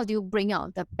 And then how do you bring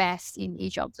out the best in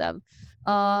each of them?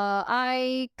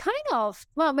 I kind of,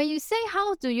 well, when you say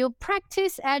how do you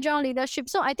practice agile leadership,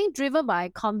 so I think driven by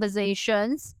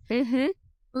conversations.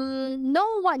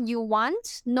 Know what you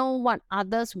want, know what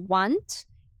others want,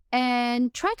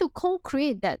 and try to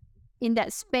co-create that in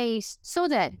that space so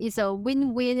that it's a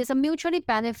win-win, it's a mutually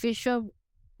beneficial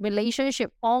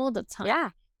relationship all the time.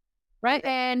 Yeah. Right.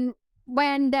 And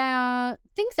when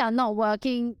things are not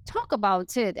working, talk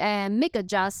about it and make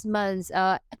adjustments,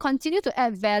 continue to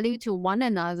add value to one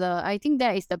another. I think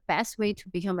that is the best way to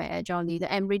become an agile leader,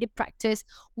 and really practice,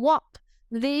 walk,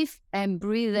 live, and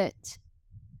breathe it.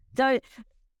 So,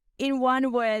 in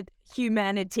one word,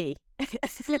 humanity.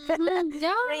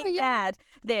 That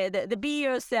the be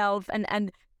yourself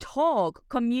and talk,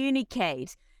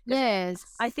 communicate. Yes.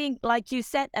 I think, like you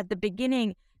said at the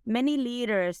beginning, many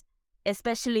leaders,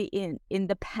 especially in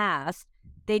the past,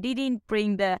 they didn't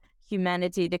bring the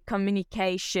humanity, the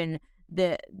communication,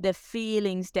 the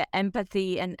feelings, the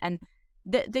empathy, and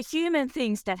the human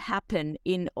things that happen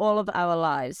in all of our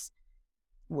lives,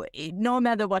 no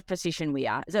matter what position we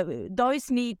are. So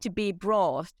those need to be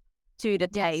brought to the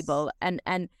table and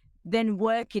then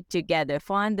work it together,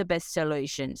 find the best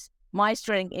solutions. My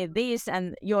strength is this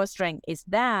and your strength is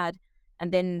that,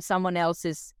 and then someone else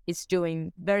is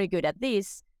doing very good at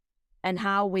this, and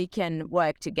how we can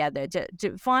work together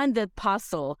to find the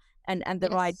puzzle and the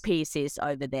right pieces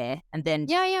over there. And then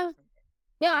I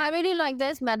really like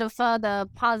this metaphor, the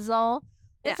puzzle.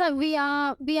 It's like we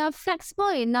are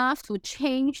flexible enough to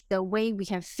change the way we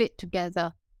can fit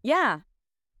together. Yeah.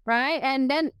 Right? And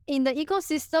then in the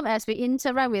ecosystem, as we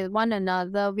interact with one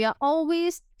another, we are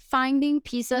always finding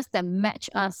pieces that match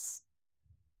us.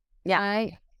 Yeah.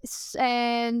 Right?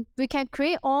 And we can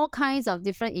create all kinds of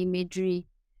different imagery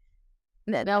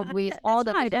with all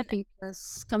the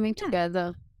pieces coming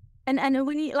together. And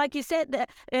when you, like you said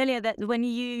earlier, that when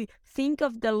you think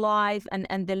of the life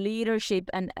and the leadership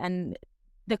and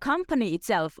the company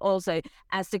itself also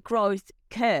as the growth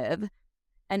curve,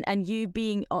 and you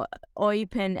being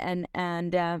open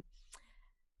and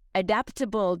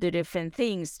adaptable to different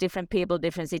things, different people,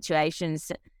 different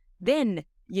situations, then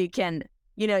you can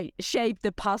shape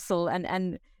the puzzle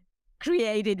and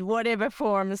created whatever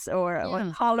forms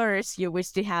or colors you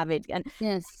wish to have it. And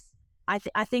yes,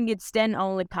 I think it's then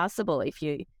only possible if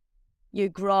you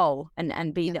grow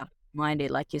and be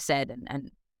minded, like you said,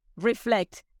 and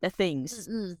reflect the things,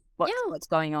 what's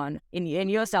going on in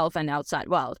yourself and outside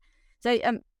world. So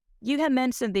you have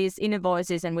mentioned these inner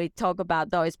voices, and we talk about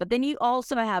those, but then you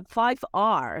also have 5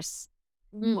 R's.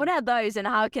 What are those, and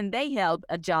how can they help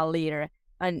agile leader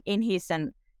and in his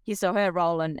or her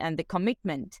role and the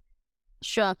commitment?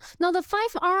 Sure. Now, the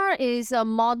 5R is a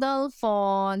model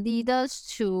for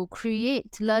leaders to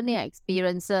create learning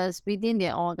experiences within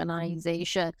their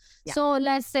organization. Yeah. So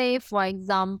let's say, for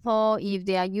example, if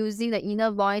they are using the inner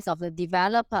voice of the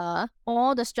developer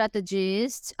or the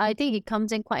strategist, I think it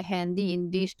comes in quite handy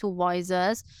in these 2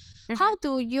 voices. How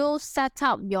do you set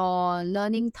up your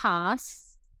learning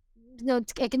tasks?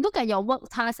 I can look at your work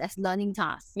tasks as learning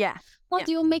tasks. Yeah. How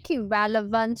do you make it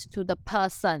relevant to the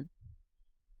person?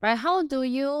 Right? How do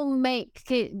you make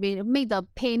the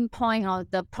pain point or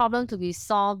the problem to be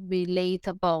solved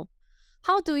relatable?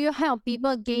 How do you help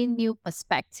people gain new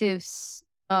perspectives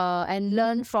and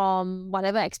learn from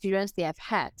whatever experience they have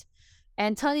had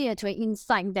and turn it into an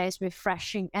insight that is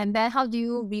refreshing? And then how do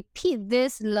you repeat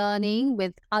this learning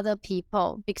with other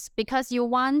people? Because you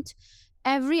want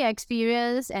every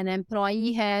experience an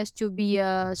employee has to be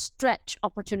a stretch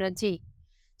opportunity.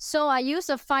 So I use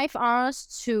the 5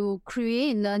 R's to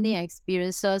create learning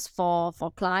experiences for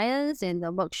clients in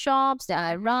the workshops that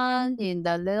I run, in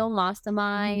the little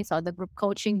masterminds or the group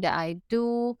coaching that I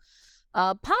do.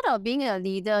 Part of being a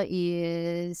leader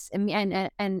is,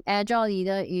 an agile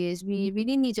leader is we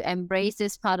really need to embrace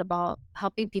this part about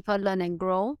helping people learn and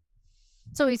grow.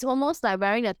 So it's almost like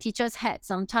wearing a teacher's hat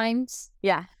sometimes.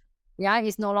 Yeah. Yeah,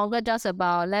 it's no longer just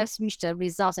about let's reach the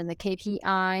results and the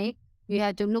KPI. You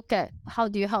have to look at how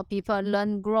do you help people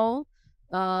learn, grow.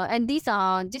 And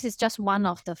this is just one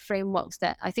of the frameworks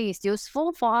that I think is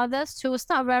useful for others to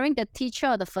start wearing the teacher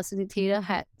or the facilitator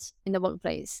hat in the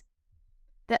workplace.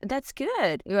 That's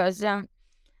good, because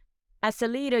as a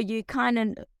leader, you kind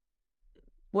of,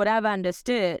 what I've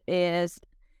understood is,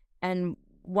 and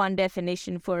one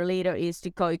definition for a leader is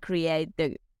to co-create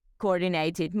the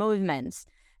coordinated movements.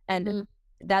 And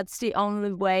that's the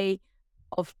only way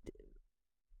of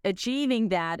achieving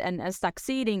that and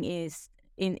succeeding is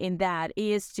in that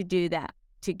is to do that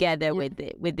together with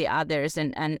the others.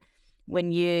 And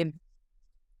when you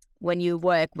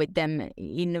work with them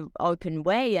in an open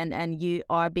way and you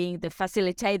are being the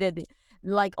facilitator,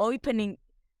 like opening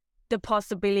the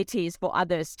possibilities for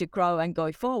others to grow and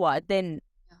go forward, then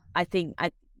I think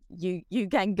you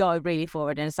can go really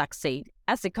forward and succeed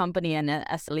as a company and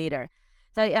as a leader.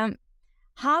 So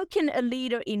how can a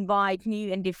leader invite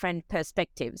new and different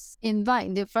perspectives?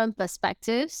 Invite different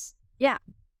perspectives? Yeah.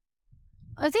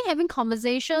 I think having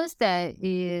conversations that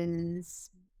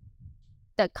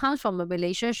comes from a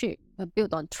relationship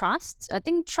built on trust. I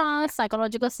think trust,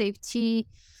 psychological safety,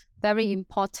 very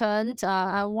important.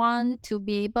 I want to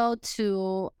be able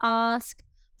to ask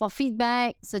for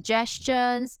feedback,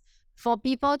 suggestions, for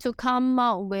people to come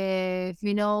up with,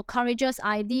 courageous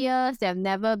ideas that have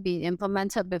never been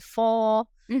implemented before,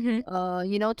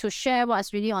 to share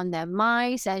what's really on their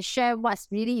minds and share what's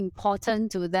really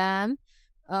important to them.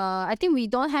 I think we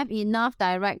don't have enough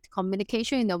direct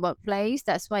communication in the workplace.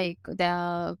 That's why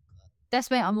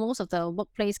most of the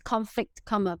workplace conflict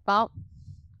come about.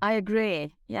 I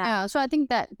agree. Yeah. So I think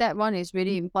that one is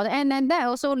really important. And then that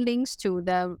also links to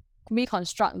the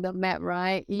reconstruct the map,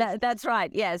 right? That's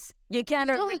right. Yes. You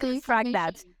cannot reconstruct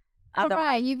that.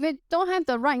 Right. If you don't have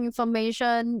the right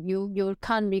information, you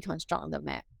can't reconstruct the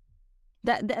map.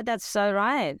 That's so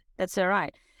right. That's so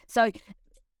right. So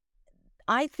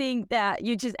I think that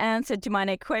you just answered to my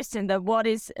next question, that what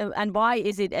is and why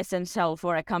is it essential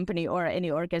for a company or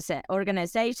any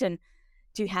organization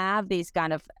to have these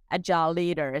kind of agile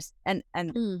leaders, and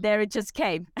there it just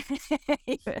came.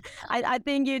 I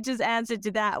think you just answered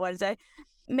to that one. So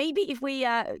maybe if we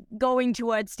are going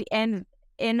towards the end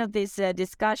of this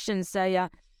discussion, so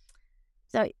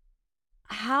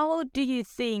how do you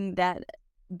think that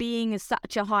being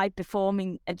such a high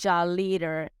performing agile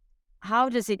leader, how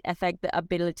does it affect the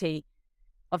ability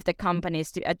of the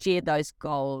companies to achieve those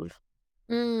goals?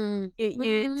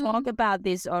 You talk about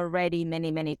this already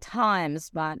many, many times,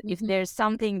 but if there's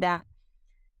something that,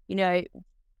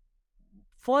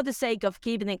 for the sake of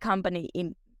keeping the company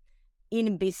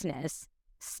in business,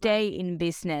 stay in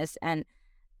business, and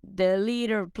the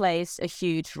leader plays a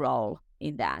huge role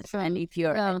in that. Sure. And if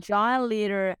you're an agile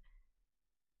leader,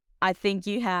 I think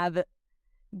you have,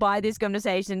 by this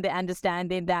conversation, the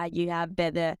understanding that you have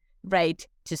better rate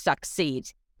to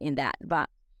succeed in that. But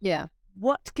yeah,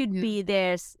 what could be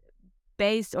there's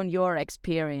based on your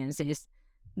experiences,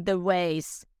 the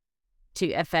ways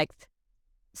to affect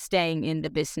staying in the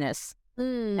business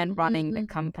and running the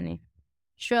company?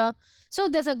 Sure. So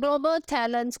there's a global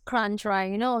talent crunch,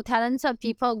 right? Talented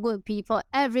people, good people,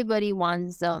 everybody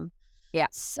wants them. Yeah.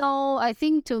 So I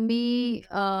think to me,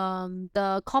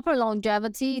 the corporate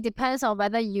longevity depends on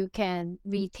whether you can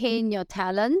retain your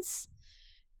talents.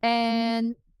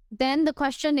 And then the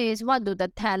question is, what do the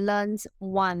talents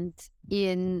want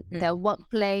in their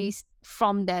workplace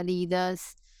from their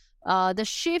leaders? The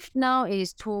shift now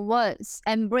is towards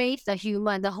embrace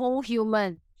the whole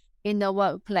human in the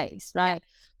workplace, right?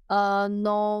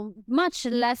 No, much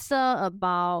lesser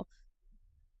about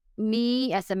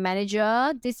me as a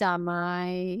manager. These are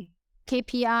my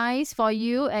KPIs for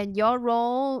you, and your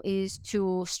role is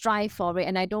to strive for it.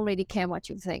 And I don't really care what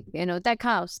you think. That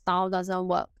kind of style doesn't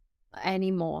work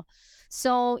anymore.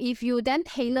 So if you then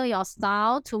tailor your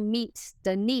style to meet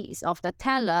the needs of the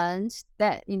talent,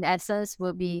 that in essence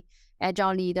will be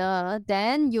agile leader,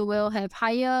 then you will have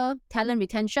higher talent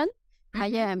retention,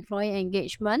 higher employee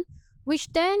engagement,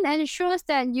 which then ensures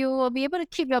that you will be able to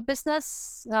keep your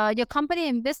business, your company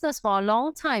in business for a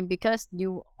long time, because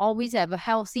you always have a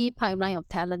healthy pipeline of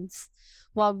talents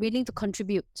who are willing to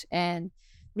contribute and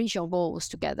reach your goals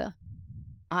together.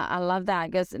 I love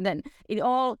that, because then it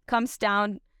all comes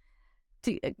down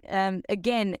to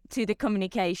again to the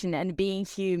communication and being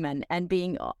human and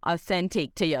being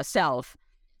authentic to yourself.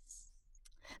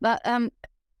 But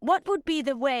what would be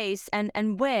the ways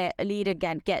and where a leader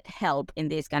can get help in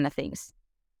these kind of things?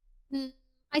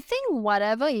 I think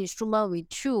whatever instrument we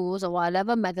choose or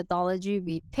whatever methodology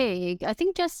we pick, I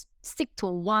think just stick to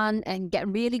one and get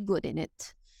really good in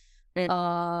it.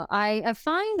 I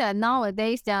find that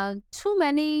nowadays there's so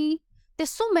many,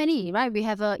 right? We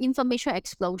have an information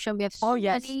explosion. We have so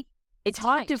many. It's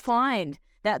hard to find.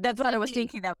 That's what I was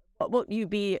thinking. That what would you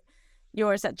be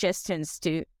your suggestions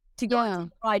to go to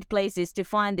the right places to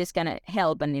find this kind of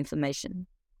help and information?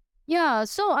 Yeah,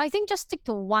 so I think just stick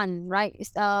to one, right?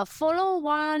 Follow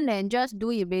one and just do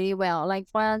it really well. Like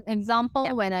for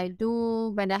example, when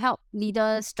I help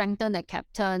leaders strengthen the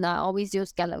captain, I always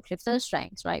use Gallup Clifton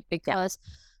strengths, right? Because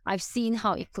I've seen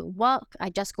how it could work. I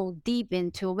just go deep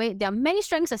into it. There are many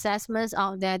strengths assessments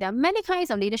out there. There are many kinds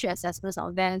of leadership assessments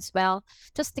out there as well.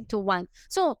 Just stick to one.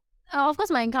 So of course,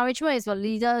 my encouragement is for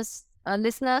leaders,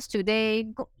 listeners today,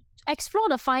 explore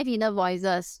the 5 inner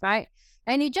voices, right?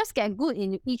 And you just get good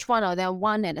in each one of them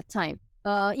one at a time.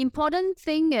 Important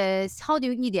thing is, how do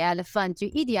you eat the elephant? You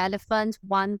eat the elephant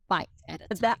one bite at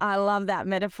a time. I love that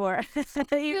metaphor.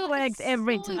 It works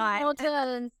every time.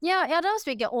 Important. Yeah, else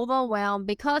we get overwhelmed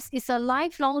because it's a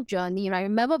lifelong journey, right?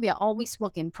 Remember, we are always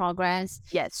work in progress.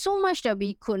 Yes. So much that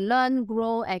we could learn,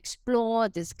 grow, explore,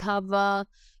 discover.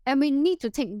 And we need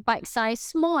to take bite-sized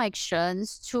small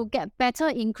actions to get better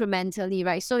incrementally,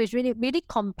 right? So it's really, really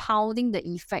compounding the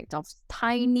effect of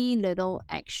tiny little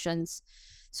actions.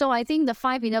 So I think the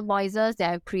 5 inner voices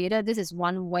that I've created, this is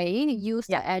one way. Use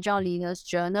the Agile Leaders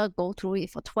Journal, go through it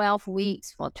for 12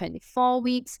 weeks, for 24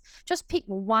 weeks. Just pick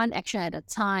one action at a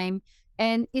time.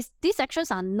 And these actions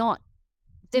are not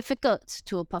difficult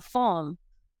to perform,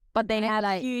 but they have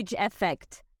a huge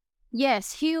effect.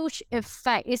 Yes, huge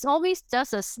effect. It's always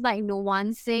just a slight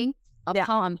nuancing of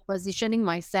how I'm positioning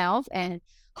myself and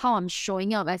how I'm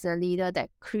showing up as a leader that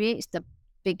creates the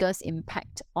biggest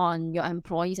impact on your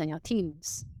employees and your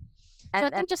teams. So I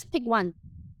think just pick one.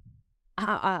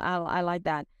 I like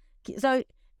that. So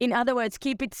in other words,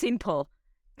 keep it simple.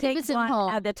 Take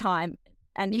one at a time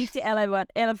and eat the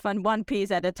elephant one piece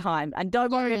at a time, and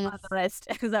don't worry about the rest.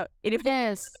 So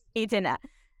it eaten at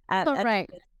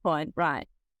this point, right?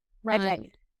 Right.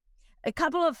 Okay. A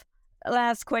couple of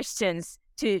last questions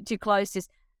to close this.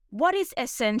 What is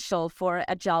essential for an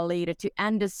agile leader to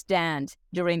understand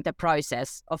during the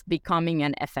process of becoming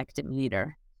an effective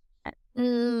leader?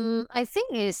 I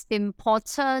think it's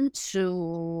important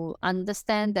to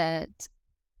understand that,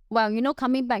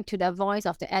 coming back to the voice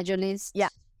of the agilist,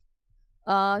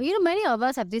 many of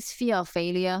us have this fear of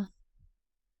failure,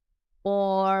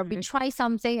 or we try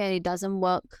something and it doesn't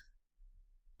work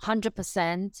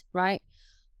 100%, right?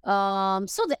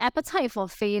 So the appetite for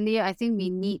failure, I think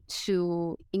we need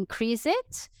to increase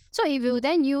it. So if you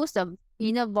then use the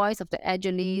inner voice of the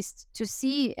agilist to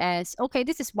see as, okay,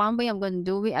 this is one way I'm going to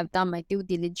do it. I've done my due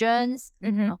diligence,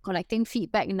 collecting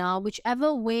feedback now.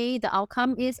 Whichever way the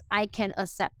outcome is, I can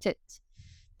accept it.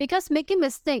 Because making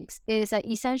mistakes is an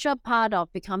essential part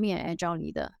of becoming an agile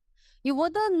leader. You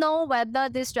wouldn't know whether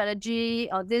this strategy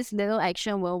or this little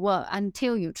action will work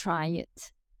until you try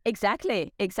it.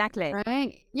 Exactly.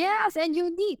 right? Yes, and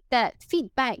you need that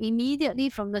feedback immediately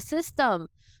from the system.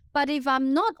 But if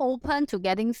I'm not open to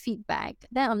getting feedback,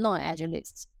 then I'm not an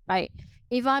agilist, right?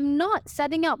 If I'm not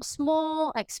setting up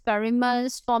small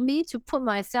experiments for me to put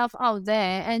myself out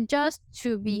there and just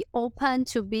to be open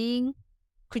to being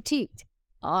critiqued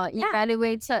or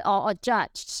evaluated or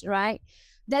judged, right?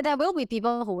 There will be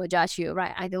people who will judge you,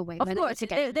 right? Either way. Of course,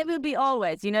 there will be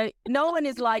always, no one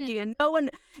is like you, and no one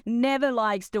never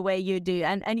likes the way you do,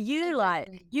 and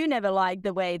you never like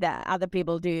the way that other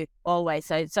people do always.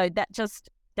 So that's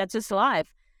just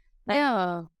life.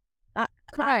 Yeah.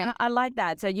 I like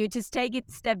that. So you just take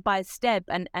it step by step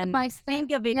and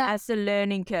think of it as a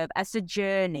learning curve, as a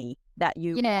journey that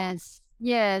you. Yes.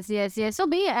 So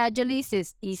being an agilist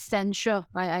is essential.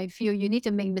 I feel you need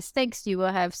to make mistakes. You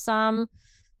will have some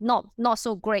not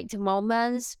so great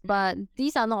moments, but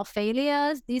these are not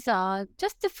failures. These are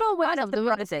just different ways of the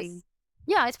process.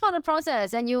 Yeah, it's part of the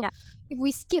process. And if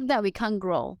we skip that, we can't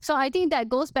grow. So I think that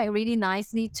goes back really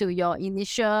nicely to your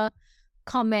initial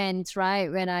comments,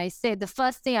 right? When I said the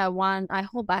first thing I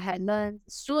hope I had learned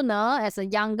sooner as a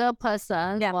younger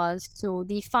person was to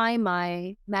define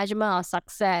my measurement of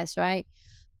success, right?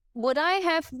 Would I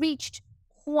have reached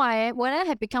who I am? Would I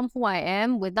have become who I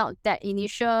am without that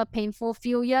initial painful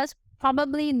few years?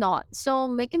 Probably not. So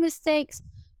making mistakes,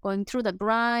 going through the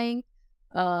grind,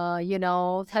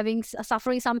 suffering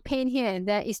some pain here and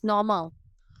there is normal.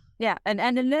 Yeah,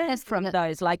 and learn from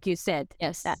those, like you said.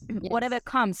 Yes. Whatever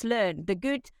comes, learn the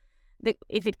good,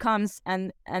 if it comes,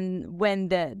 and when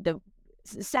the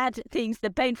sad things, the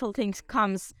painful things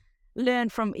comes, learn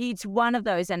from each one of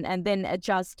those, and then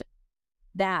adjust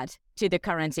that to the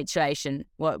current situation,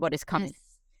 what is coming.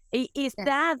 Is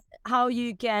that how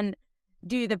you can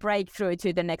do the breakthrough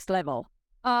to the next level?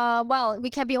 Well,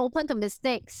 we can be open to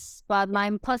mistakes, but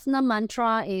my personal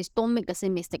mantra is don't make the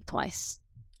same mistake twice.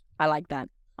 I like that.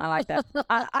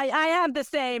 I am the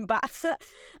same, but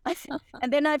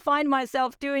and then I find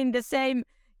myself doing the same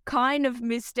kind of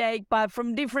mistake, but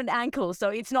from different angles. So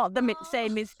it's not the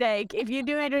same mistake. If you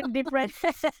do it in different,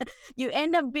 you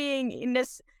end up being in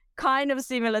this kind of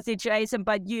similar situation,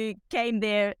 but you came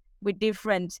there with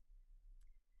different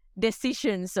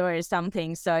decisions or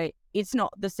something. So it's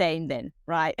not the same then,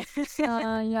 right? That's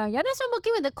why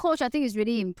working with the coach, I think, is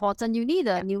really important. You need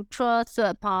a neutral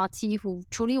third party who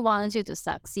truly wants you to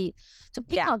succeed, to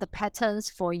pick out the patterns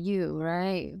for you,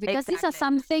 right? Because these are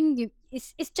something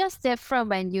it's just different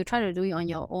when you try to do it on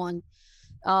your own.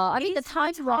 I think the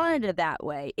time's harder that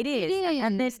way. It is.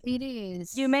 And it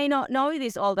is. You may not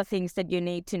notice all the things that you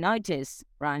need to notice,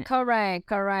 right?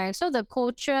 Correct. So the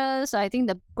coaches, I think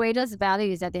the greatest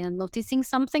value is that they are noticing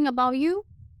something about you,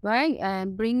 right?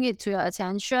 And bring it to your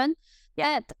attention.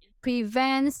 That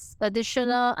prevents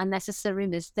additional unnecessary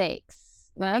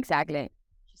mistakes. Right? Exactly.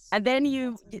 And then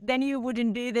you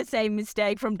wouldn't do the same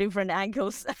mistake from different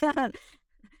angles.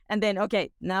 And then, okay,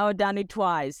 now I've done it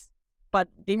twice. But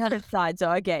the other side,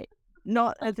 so okay,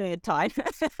 not a third time.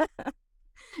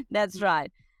 That's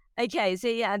right. Okay, so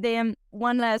then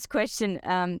one last question.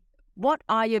 What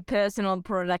are your personal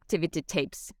productivity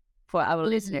tips for our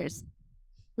listeners?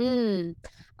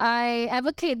 I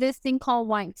advocate this thing called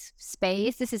white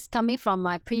space. This is coming from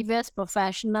my previous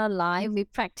professional life. We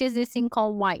practice this thing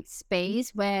called white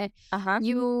space where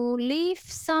you leave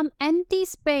some empty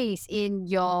space in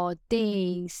your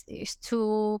days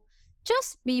to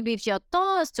just be with your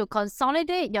thoughts, to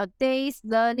consolidate your day's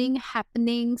learning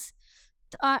happenings.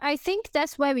 I think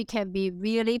that's where we can be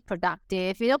really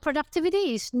productive.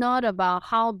 Productivity is not about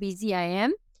how busy I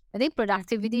am. I think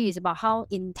productivity is about how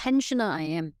intentional I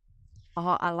am.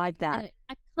 Oh, I like that.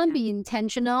 I can't be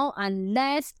intentional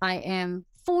unless I am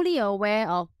fully aware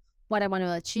of what I want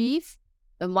to achieve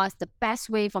and what's the best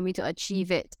way for me to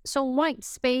achieve it. So white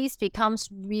space becomes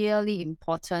really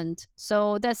important.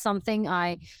 So that's something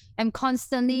I am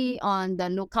constantly on the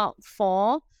lookout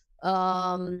for.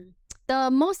 The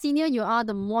more senior you are,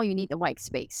 the more you need the white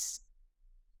space.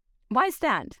 Why is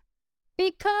that?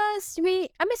 Because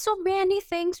so many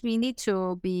things we need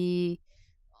to be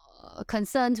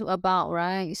concerned about,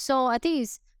 right? So I think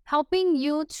it's helping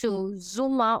you to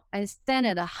zoom out and stand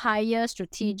at a higher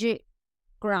strategic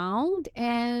ground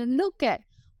and look at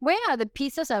where are the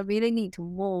pieces I really need to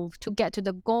move to get to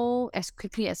the goal as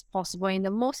quickly as possible in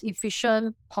the most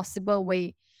efficient possible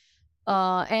way.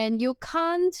 And you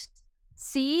can't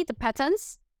see the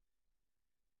patterns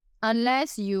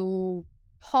unless you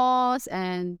pause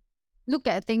and look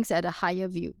at things at a higher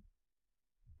view.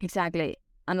 Exactly.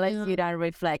 Unless you don't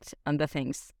reflect on the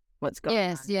things, what's going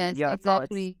on. Yes,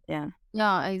 exactly. Yeah,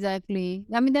 exactly.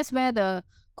 That's where the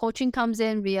coaching comes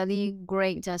in really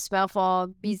great as well for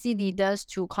busy leaders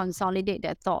to consolidate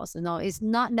their thoughts. It's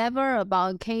never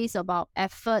about a case about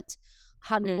effort,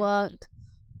 hard work,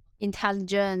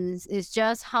 intelligence. It's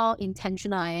just how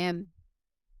intentional I am.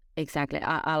 Exactly.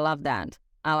 I love that.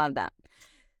 I love that.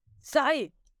 So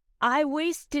I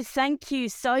wish to thank you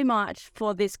so much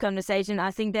for this conversation.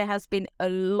 I think there has been a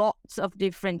lot of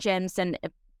different gems and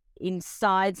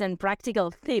insights and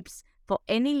practical tips for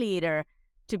any leader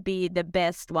to be the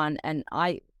best one. And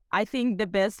I think the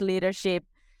best leadership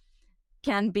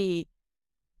can be,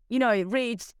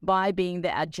 reached by being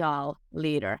the agile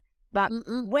leader. But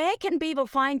where can people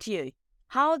find you?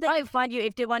 How they find you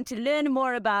if they want to learn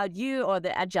more about you or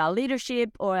the agile leadership,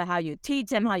 or how you teach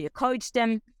them, how you coach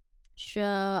them?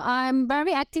 Sure. I'm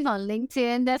very active on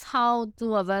LinkedIn. That's how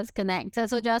two of us connected.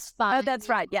 So just find. Oh, that's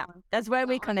right. Yeah. That's where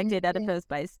we connected at the first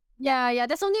place. Yeah.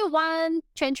 There's only one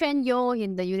Chuen Chuen Yeo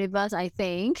in the universe, I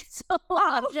think. So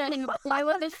I was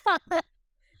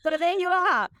So there you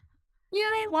are.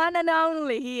 You're one and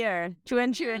only here.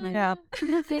 Chuen Chuen. Yeah.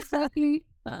 Exactly.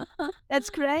 That's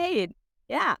great.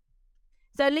 Yeah.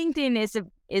 So LinkedIn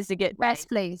is a good best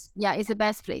place. Yeah, it's the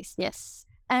best place. Yes.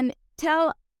 And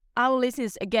tell our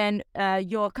listeners again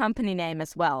your company name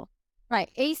as well. Right.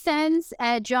 ACENSE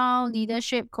Agile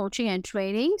Leadership Coaching and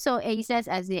Training. So ACENSE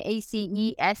as the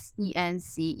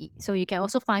ACESENCE. So you can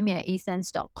also find me at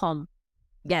acense.com.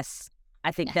 Yes.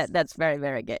 I think that's very,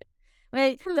 very good.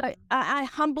 Well, so I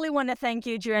humbly want to thank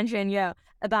you, Chuen Chuen Yeo,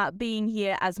 about being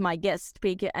here as my guest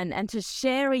speaker and to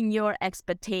sharing your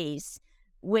expertise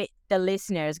with the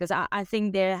listeners, because I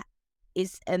think there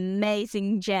is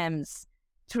amazing gems,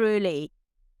 truly,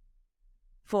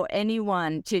 for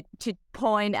anyone to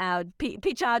point out,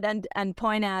 pitch out and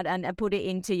point out and put it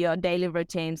into your daily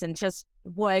routines and just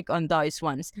work on those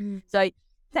ones. So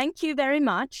thank you very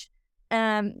much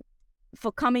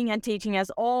for coming and teaching us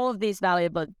all of these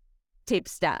valuable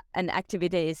tips and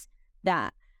activities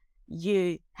that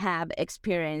you have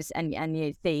experienced and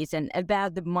you see, and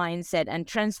about the mindset and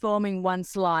transforming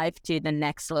one's life to the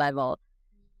next level.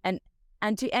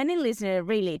 And to any listener,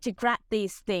 really, to grab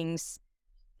these things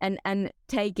and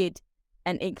take it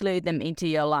and include them into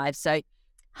your life. So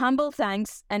humble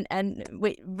thanks and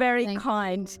with very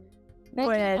kind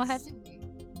words.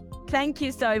 Thank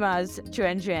you so much,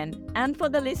 Chuen Chuen. And for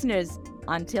the listeners,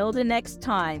 until the next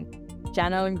time,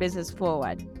 channeling business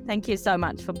forward. Thank you so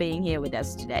much for being here with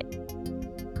us today.